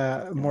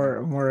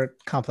more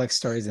complex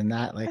stories than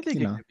that. Like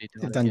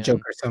they've done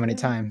Joker so many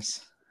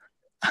times.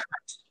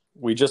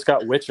 We just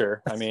got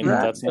Witcher. I mean,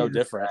 Right. that's no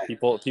different.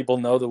 People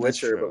know The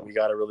That's Witcher, true. but we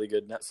got a really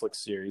good Netflix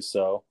series,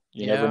 so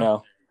you never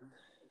know.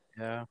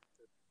 Yeah.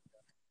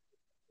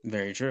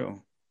 Very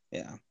true.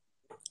 Yeah.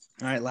 All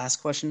right. Last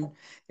question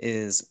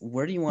is: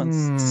 where do you want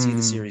to see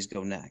the series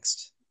go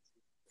next?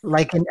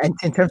 Like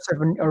in terms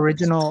of an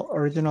original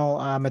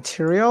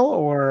material,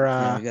 or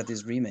we got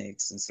these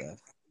remakes and stuff.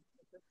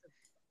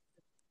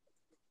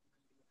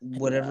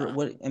 Whatever. Yeah.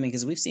 What I mean,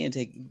 because we've seen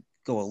it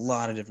go a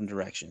lot of different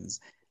directions.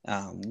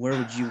 Where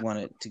would you want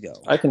it to go?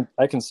 I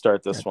can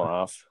start this one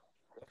off.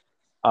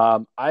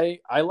 I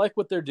like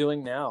what they're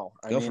doing now.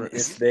 I mean,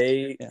 if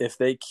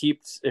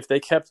they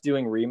kept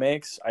doing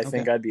remakes, I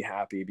think I'd be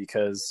happy,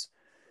 because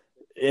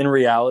in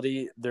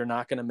reality, they're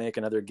not going to make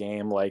another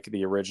game like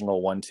the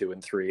original 1, 2,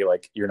 and 3.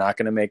 Like, you're not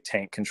going to make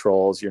tank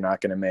controls. You're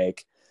not going to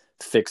make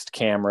fixed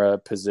camera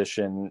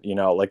position.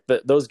 Like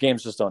those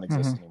games just don't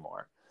exist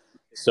anymore.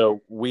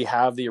 So we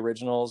have the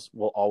originals.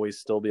 We'll always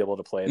still be able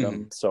to play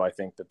them. So I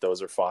think that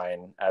those are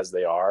fine as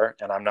they are.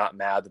 And I'm not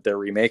mad that they're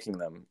remaking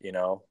them.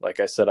 Like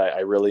I said, I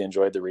really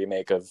enjoyed the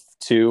remake of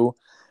 2.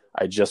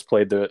 I just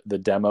played the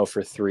demo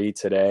for 3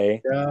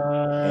 today.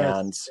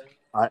 And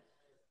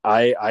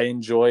I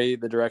enjoy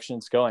the direction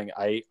it's going.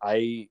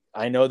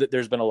 I know that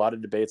there's been a lot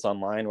of debates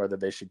online whether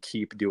they should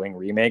keep doing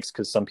remakes,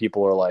 because some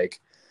people are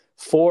like,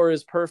 4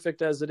 is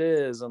perfect as it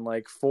is, and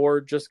like 4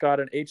 just got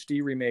an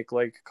HD remake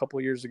like a couple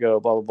years ago,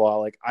 blah blah blah.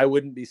 Like, I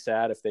wouldn't be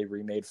sad if they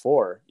remade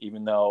 4,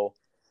 even though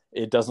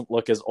it doesn't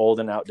look as old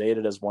and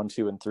outdated as 1,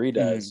 2, and 3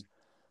 does.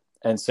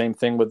 And same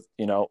thing with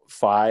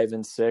 5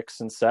 and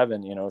 6 and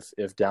 7.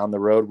 If down the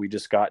road we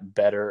just got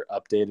better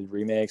updated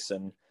remakes,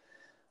 and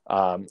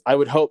I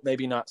would hope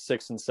maybe not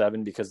 6 and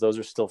 7, because those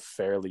are still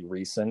fairly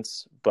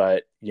recent.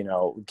 But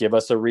give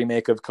us a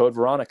remake of Code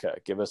Veronica.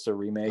 Give us a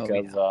remake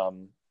of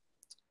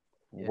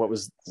what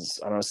was,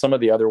 I don't know, some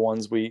of the other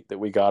ones that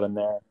we got in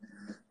there.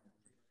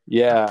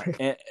 Yeah,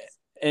 and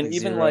like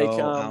even Zero, like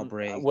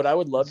Outbreak. What I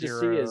would love to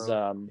see is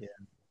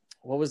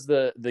what was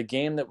the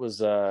game that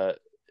was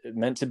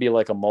meant to be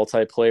like a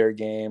multiplayer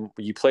game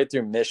where you played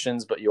through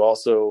missions, but you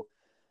also,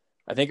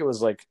 I think it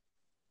was like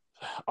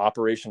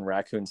Operation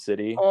Raccoon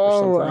City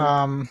or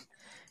something.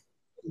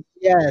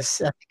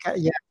 Yes, I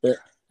think,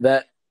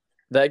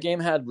 that game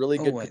had really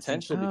good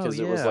potential because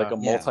it was like a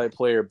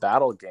multiplayer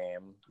battle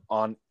game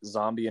on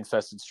zombie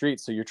infested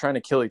streets. So you're trying to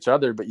kill each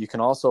other, but you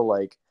can also,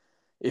 like,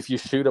 if you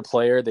shoot a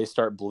player, they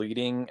start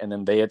bleeding and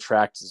then they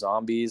attract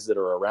zombies that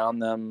are around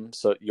them.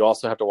 So you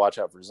also have to watch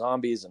out for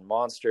zombies and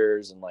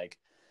monsters. And like,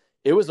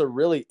 it was a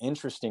really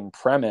interesting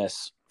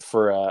premise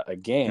for a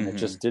game. It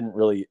just didn't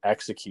really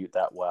execute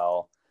that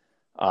well.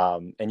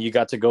 And you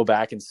got to go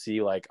back and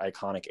see like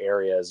iconic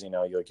areas,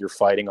 you're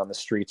fighting on the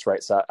streets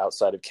right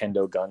outside of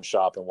Kendo Gun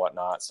Shop and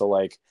whatnot. So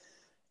like,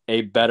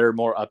 a better,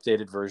 more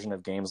updated version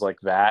of games like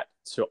that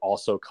to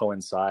also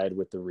coincide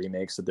with the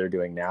remakes that they're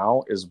doing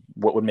now is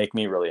what would make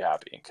me really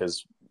happy,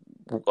 because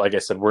like I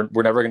said,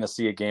 we're never going to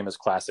see a game as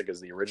classic as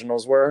the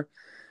originals were,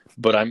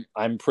 but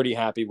I'm pretty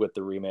happy with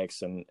the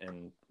remakes and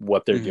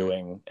what they're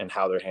doing and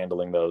how they're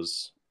handling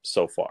those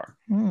so far.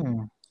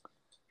 Nice.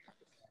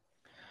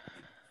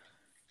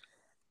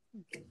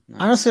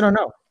 I honestly don't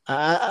know.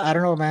 I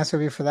don't know what my answer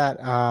would be for that.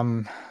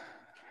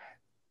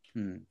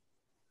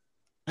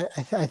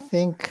 I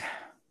think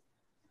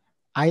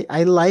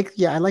I like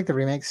the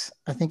remakes.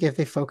 I think if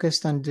they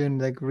focused on doing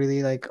like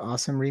really like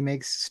awesome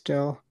remakes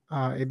still,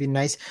 it'd be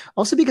nice.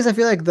 Also because I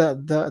feel like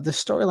the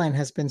storyline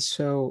has been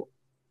so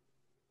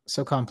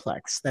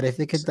complex that if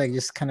they could like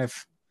just kind of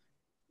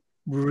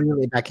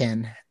really back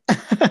in.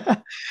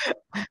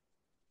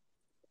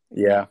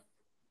 Yeah.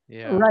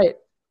 Right.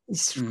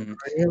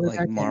 Really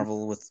like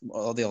Marvel with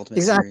all the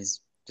Ultimate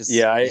Series.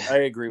 I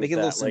agree with that. Make it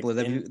a little like simpler.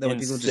 That way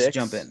people just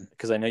jump in.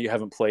 Because I know you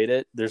haven't played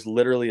it. There's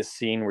literally a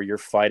scene where you're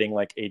fighting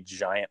like a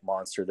giant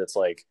monster that's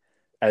like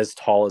as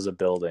tall as a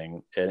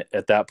building. And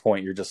at that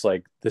point, you're just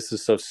like, this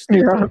is so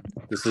stupid. Yeah.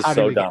 This is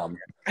so dumb.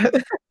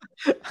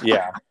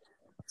 Yeah.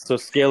 So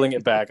scaling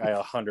it back, I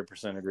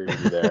 100% agree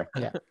with you there.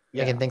 Yeah.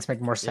 Making things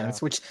make more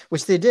sense, which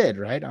they did,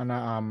 right?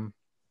 On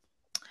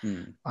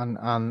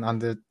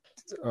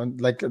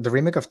like the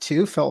remake of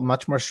 2 felt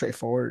much more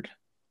straightforward.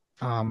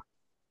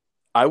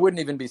 I wouldn't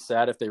even be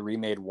sad if they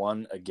remade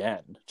 1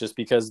 again, just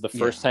because the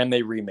first time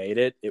they remade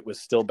it, it was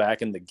still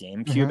back in the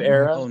GameCube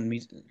era.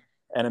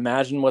 And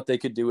imagine what they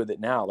could do with it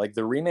now. Like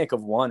the remake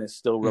of 1 is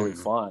still really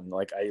fun.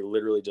 Like I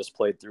literally just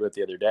played through it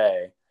the other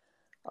day.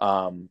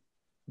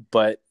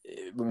 But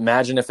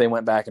imagine if they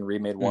went back and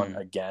remade 1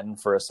 again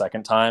for a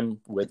second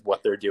time with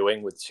what they're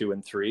doing with 2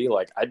 and 3.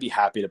 Like I'd be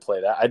happy to play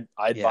that.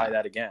 I'd buy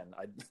that again.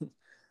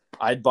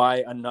 I'd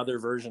buy another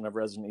version of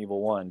Resident Evil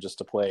 1 just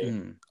to play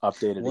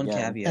updated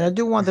again. Caveat. And I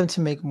do want them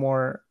to make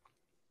more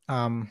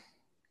more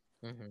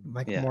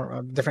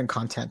different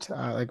content.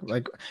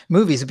 Like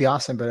movies would be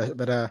awesome,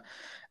 but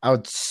I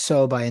would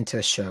so buy into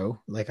a show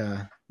like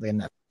a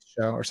Netflix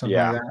show or something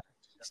like that.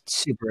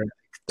 Super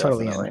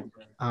totally in.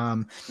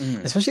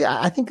 Especially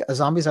I think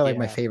zombies are like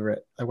my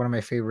favorite, like one of my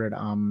favorite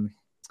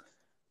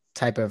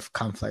type of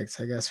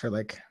conflicts, I guess, for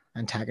like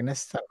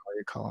antagonists. I don't know what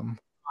you call them.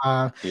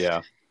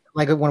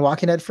 Like when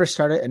Walking Dead first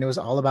started and it was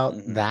all about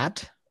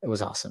that, it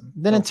was awesome.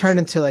 Then it turned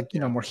into like,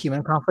 more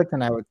human conflict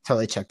and I would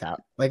totally checked out.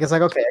 Like it's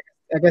like, okay,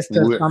 I guess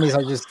the zombies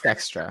are just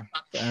extra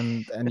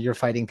and you're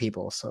fighting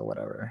people, so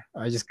whatever.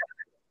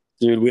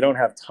 Dude, we don't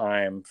have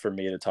time for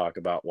me to talk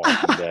about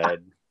Walking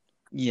Dead.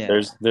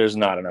 There's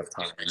not enough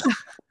time.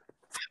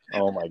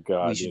 Oh my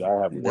god, dude,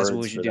 I have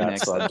words for that,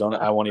 so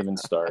I won't even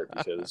start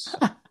because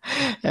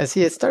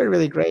see, it started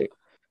really great.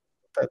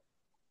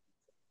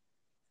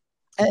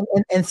 And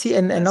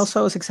also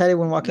I was excited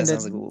when Walking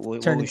Dead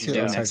turned into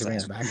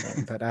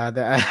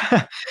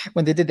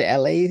when they did the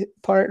LA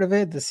part of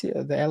it,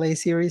 the LA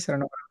series. I don't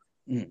know.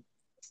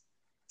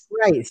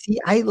 Right. See,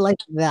 I like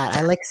that.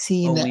 I like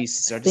seeing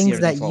things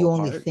that you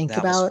only think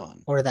about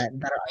or that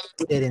are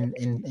included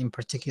in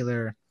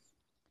particular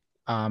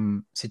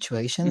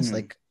situations.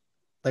 Like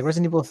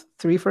Resident Evil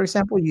 3, for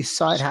example, you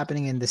saw it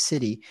happening in the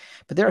city,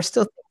 but there are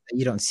still things that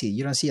you don't see.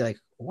 You don't see like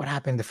what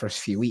happened the first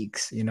few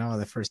weeks,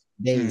 the first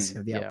days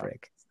of the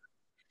outbreak.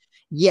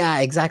 Yeah,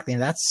 exactly.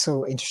 And that's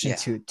so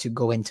interesting to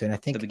go into. And I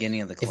think the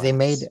beginning of the class. If they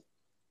made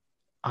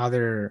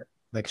other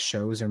like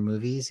shows or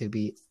movies, it'd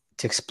be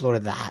to explore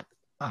that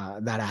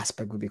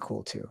aspect would be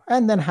cool too.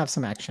 And then have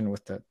some action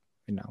with the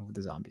with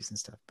the zombies and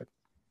stuff. But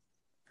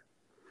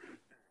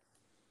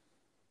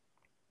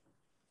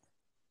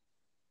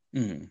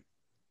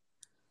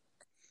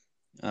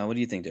what do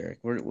you think, Derek?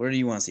 Where do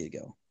you want to see it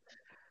go?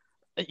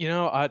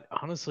 I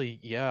honestly,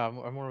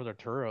 I'm more with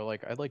Arturo.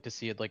 Like, I'd like to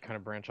see it like kind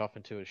of branch off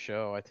into a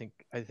show. I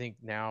think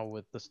now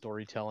with the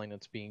storytelling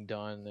that's being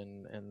done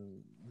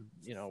and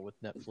with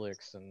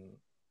Netflix and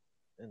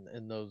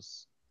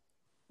those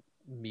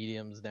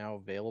mediums now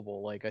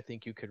available, like I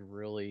think you could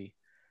really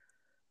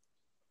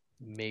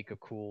make a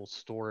cool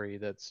story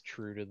that's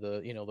true to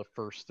the the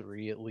first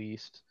 3 at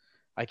least.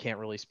 I can't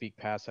really speak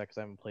past that because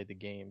I haven't played the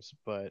games,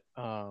 but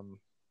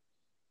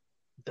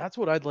that's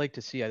what I'd like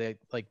to see. I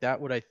like that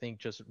would I think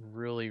just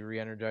really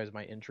re-energize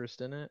my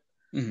interest in it.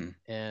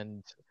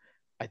 And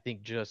I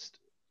think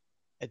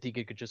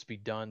it could just be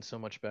done so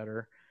much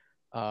better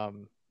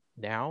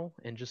now,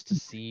 and just to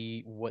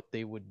see what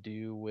they would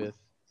do with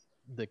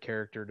the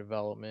character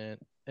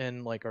development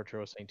and like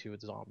Arturo was saying too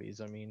with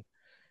zombies. I mean,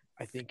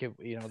 I think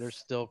there's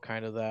still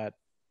kind of that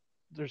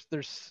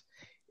there's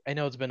I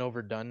know it's been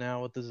overdone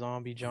now with the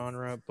zombie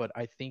genre, but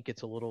I think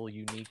it's a little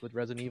unique with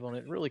Resident Evil, and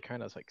it really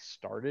kind of like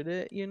started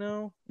it,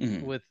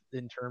 with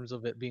in terms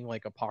of it being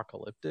like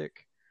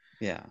apocalyptic,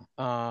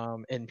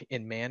 and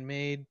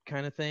man-made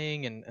kind of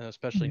thing, and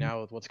especially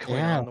now with what's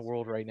going on in the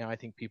world right now, I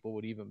think people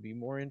would even be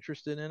more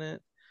interested in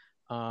it.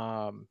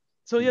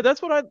 So yeah,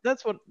 that's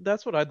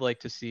what I'd like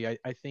to see.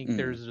 I think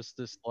there's just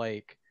this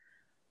like,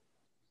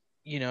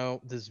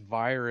 this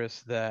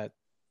virus that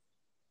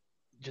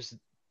just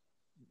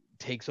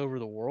takes over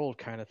the world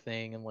kind of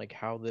thing, and like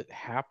how that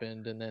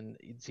happened, and then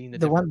seeing the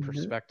The different one,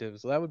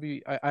 perspectives. So that would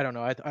be, I don't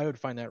know, I would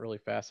find that really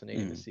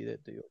fascinating to Mm. see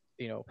that do,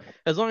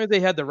 as long as they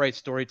had the right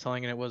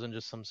storytelling and it wasn't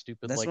just some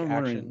stupid That's like what I'm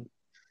wondering. action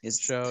Is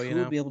show, who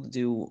would be able to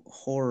do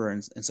horror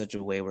in such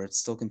a way where it's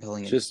still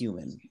compelling and Just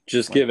human?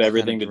 just Like, give what kind of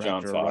everything to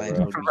John director or writer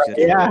Favreau. would be good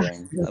yeah. for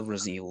Everything. a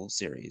Resident Evil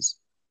series?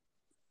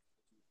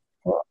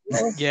 Well,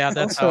 Yeah,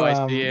 that's also,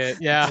 how I see it.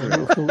 Yeah.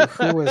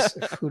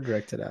 who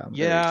directed Very true.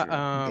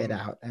 Get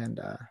Yeah. Out and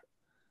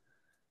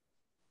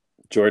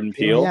Jordan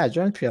Peele, yeah,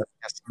 Jordan Peele.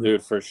 Yes.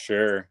 dude, for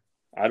sure.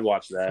 I'd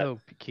watch that.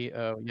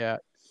 Yeah.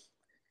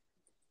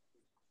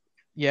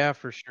 Yeah,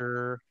 for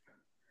sure.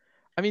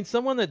 I mean,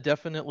 someone that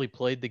definitely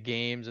played the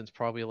games and it's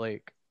probably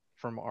like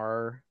from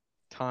our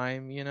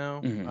time,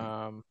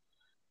 Mhm.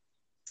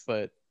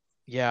 But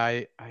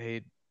yeah,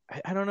 I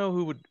don't know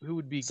who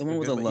would be Someone a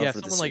with good, a but love yeah,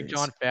 for the someone like series.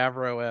 John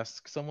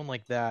Favreau-esque, someone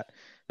like that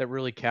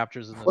really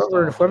captures the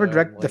Whoever nostalgia and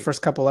directed the like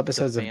first couple the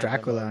episodes of fandom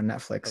Dracula on of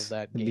Netflix,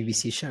 that the game.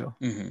 BBC show,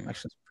 Mhm.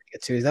 actually it's pretty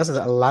good too. He does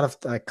a lot of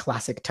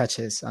classic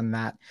touches on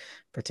that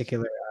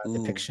particular Ooh.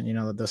 depiction.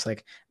 Those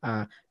like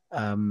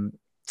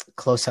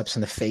close-ups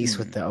in the face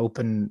with the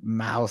open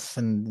mouth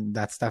and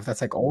that stuff.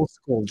 That's like old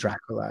school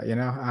Dracula,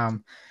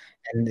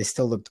 and they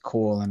still looked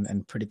cool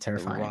and pretty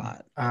terrifying.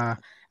 Rot.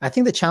 I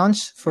think the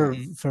challenge for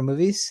Mhm.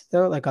 movies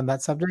though, like on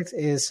that subject,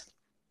 is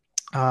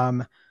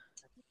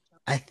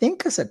I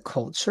think as a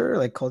culture,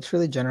 like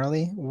culturally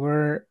generally,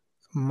 we're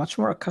much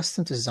more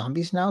accustomed to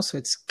zombies now, so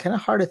it's kind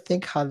of hard to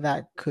think how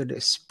that could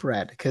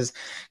spread because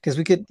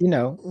we could,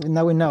 now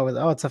we know,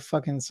 oh, it's a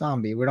fucking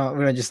zombie. We're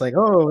not just like,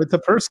 oh, it's a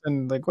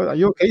person. Like, what, are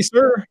you okay,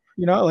 sir?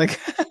 Like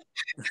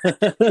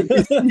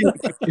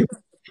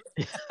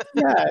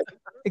yeah,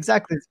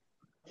 exactly.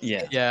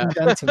 Yeah. Yeah.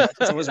 Done too much.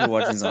 It's always we're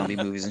watching zombie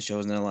movies and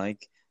shows, and they're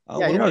like, "Oh,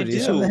 Yeah, what do I do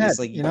something do?" ahead. It's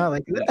like,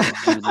 Like do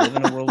you live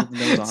in a world with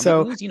no zombie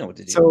so movies? You know what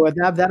to do. so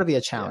that'll be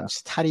a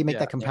challenge. How do you make Yeah,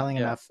 that compelling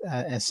yeah.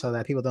 enough so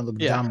that people don't look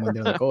Yeah. dumb when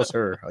they're like, "Oh,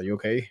 sir, are you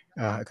okay?"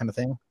 Kind of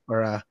thing,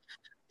 or how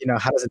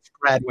does it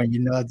spread when you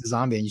know it's a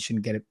zombie and you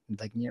shouldn't get it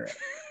like near it?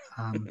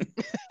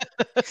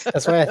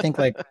 That's why I think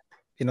like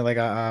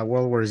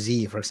World War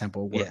Z, for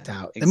example, worked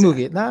Yeah, out.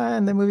 exactly.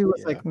 And the movie was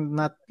Yeah. like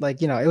not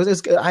like it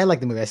was good. I like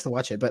the movie. I still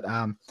watch it, but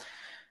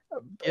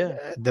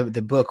Yeah.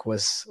 the book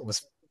was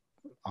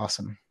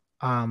awesome.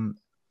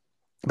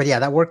 But yeah,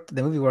 that worked.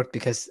 The movie worked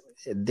because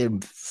they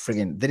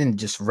didn't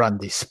just run;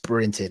 they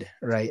sprinted,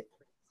 right?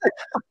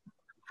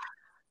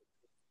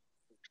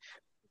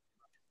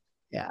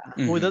 Yeah.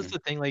 Well, that's Mhm. the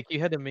thing. Like you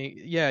had to make,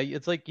 yeah,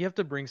 it's like you have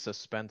to bring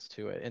suspense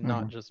to it and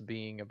not Mhm. just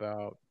being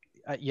about,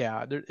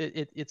 yeah,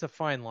 it's a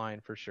fine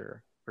line for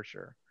sure. For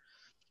sure.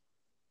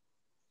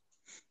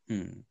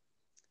 Hmm.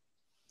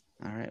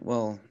 All right.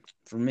 Well,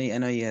 for me, I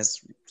know you guys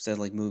said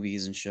like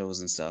movies and shows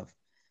and stuff.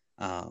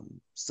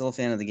 Still a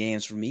fan of the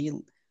games. For me,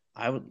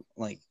 I would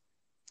like.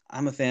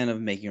 I'm a fan of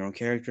making your own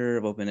character,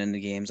 of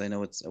open-ended games. I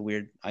know it's a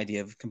weird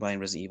idea of combining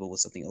Resident Evil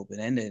with something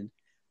open-ended.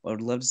 But I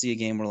would love to see a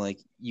game where like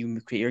you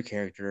create your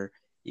character,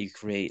 you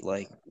create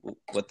like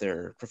what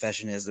their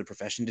profession is. Their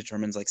profession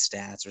determines like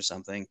stats or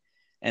something,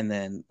 and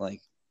then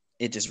like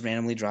it just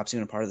randomly drops you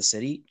in a part of the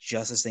city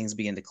just as things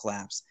begin to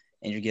collapse,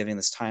 and you're giving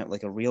this time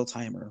like a real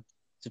timer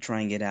to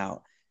try and get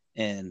out.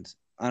 And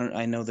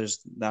I know there's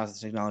not the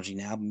technology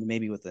now, but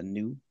maybe with the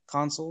new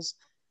consoles,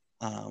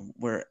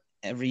 where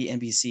every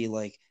NPC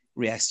like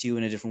reacts to you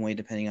in a different way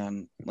depending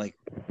on like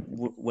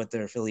what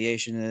their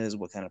affiliation is,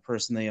 what kind of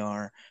person they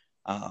are.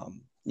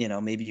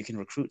 Maybe you can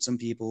recruit some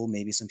people,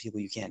 maybe some people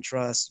you can't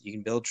trust. You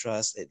can build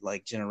trust. It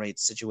like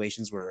generates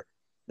situations where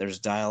there's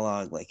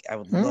dialogue. Like I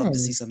would love to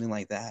see something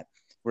like that,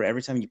 where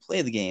every time you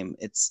play the game,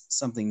 it's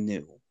something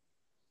new.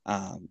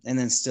 And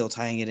then still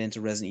tying it into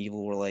Resident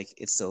Evil, where like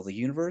it's still the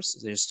universe.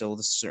 There's still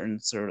the certain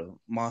sort of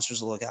monsters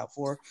to look out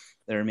for.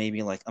 There are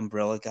maybe like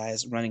umbrella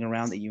guys running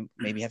around that you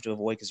maybe have to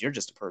avoid because you're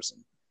just a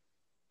person.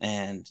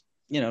 And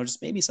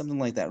just maybe something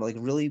like that, like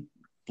really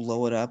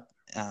blow it up.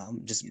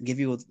 Just give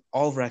you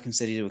all of Raccoon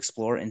City to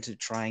explore and to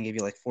try and give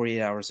you like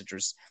 48 hours to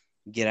just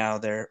get out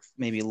of there,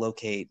 maybe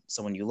locate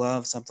someone you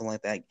love, something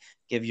like that.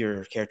 Give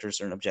your character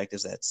certain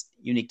objectives that's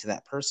unique to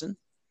that person,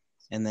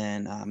 and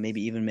then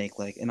maybe even make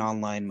like an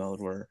online mode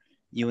where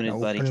you and An a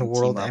buddy open can team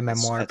world up at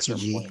certain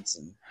MMORPG points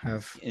and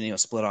have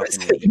split off and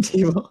meet Resident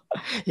people. Evil.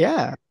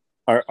 Yeah.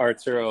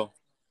 Arturo,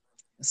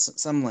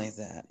 Something like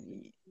that.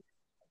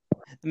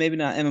 Maybe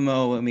not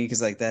MMO. I mean,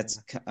 because like that's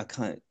a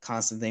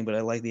constant thing. But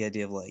I like the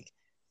idea of like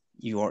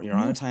you're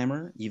on a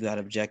timer, you've got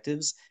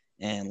objectives,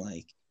 and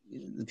like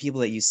the people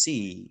that you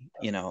see,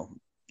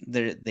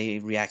 they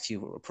react to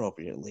you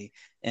appropriately,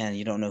 and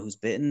you don't know who's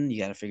bitten.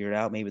 You got to figure it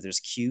out. Maybe there's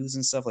cues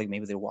and stuff. Like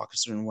maybe they walk a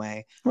certain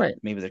way, Right.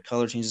 maybe their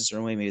color changes a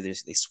certain way. Maybe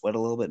they sweat a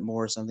little bit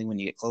more or something when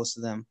you get close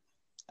to them.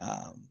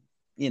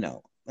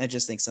 I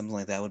just think something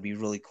like that would be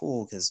really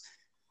cool because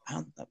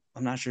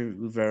I'm not sure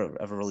we've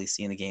ever really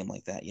seen a game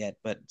like that yet,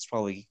 but it's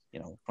probably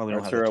probably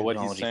don't have the Arturo, technology.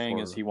 what he's saying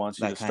is he wants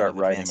you to that kind start of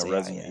writing advanced a AI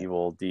Resident yet.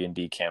 Evil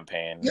D&D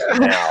campaign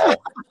now,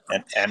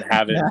 and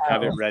have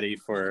it ready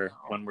for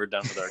when we're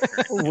done with our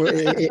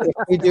current. If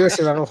we do a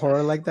survival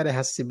horror like that, it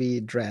has to be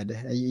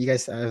Dread. You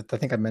guys, I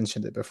think I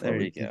mentioned it before.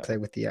 There you We go. play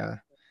with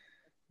the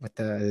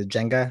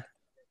Jenga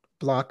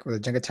block or the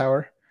Jenga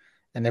tower,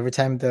 and every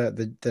time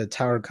the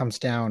tower comes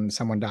down,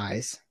 someone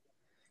dies.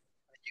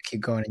 You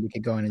keep going and you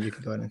keep going and you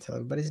keep going until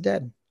everybody's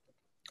dead,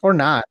 or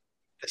not.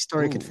 The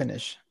story could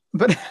finish,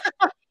 but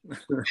wow,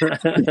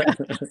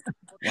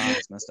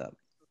 that's messed up.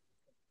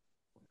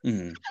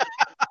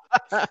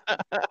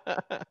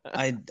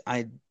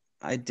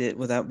 I did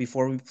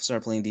before we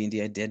started playing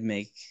D&D. I did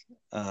make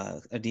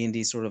a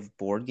D&D sort of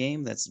board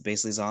game that's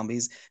basically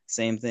zombies.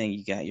 Same thing.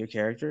 You got your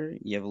character.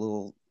 You have a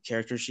little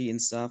character sheet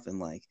and stuff, and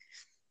like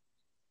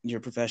your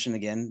profession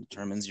again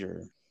determines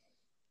your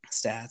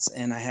stats.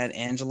 And I had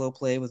Angelo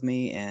play with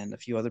me and a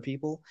few other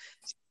people,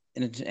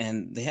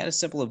 and they had a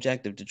simple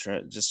objective to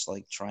try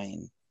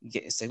and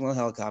signal a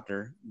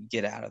helicopter,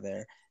 get out of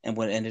there. And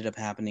what ended up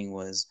happening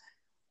was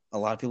a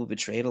lot of people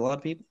betrayed a lot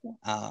of people.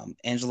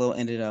 Angelo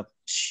ended up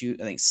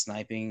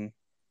sniping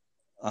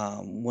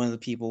one of the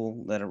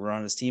people that were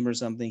on his team or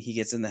something. He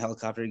gets in the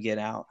helicopter to get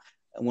out.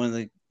 One of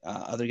the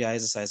other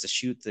guys decides to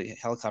shoot the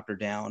helicopter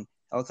down.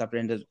 Helicopter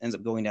ends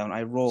up going down.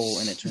 I roll,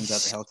 and it turns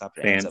out the helicopter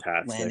ends up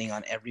landing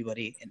on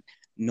everybody, and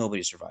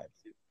nobody survived.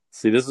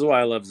 See, this is why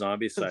I love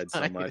Zombicide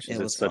so much.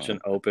 It's such an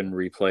open,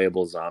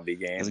 replayable zombie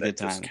game that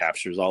just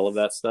captures all of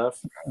that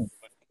stuff.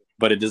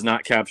 But it does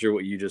not capture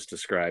what you just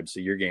described. So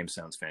your game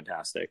sounds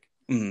fantastic.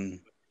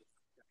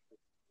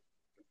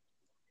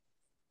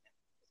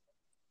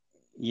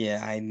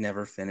 Yeah, I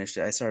never finished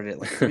it. I started it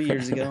like 3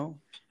 years ago,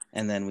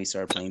 and then we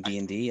started playing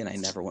D&D, and I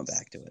never went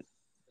back to it.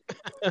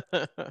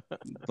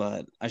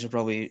 But I should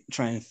probably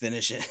try and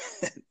finish it.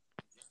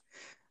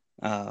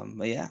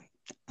 But yeah.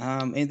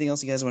 Anything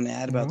else you guys want to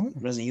add about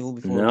Resident Evil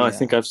before? No, I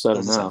think I've said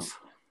enough.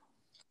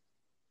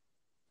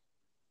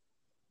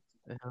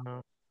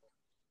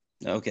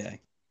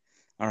 Okay.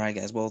 All right,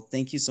 guys. Well,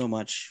 thank you so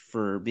much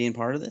for being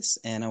part of this,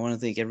 and I want to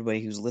thank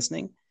everybody who's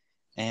listening.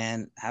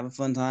 And have a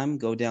fun time.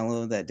 Go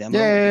download that demo.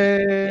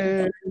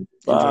 Yay!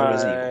 Enjoy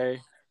Resident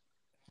Evil.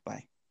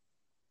 Bye.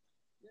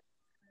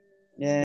 Yeah.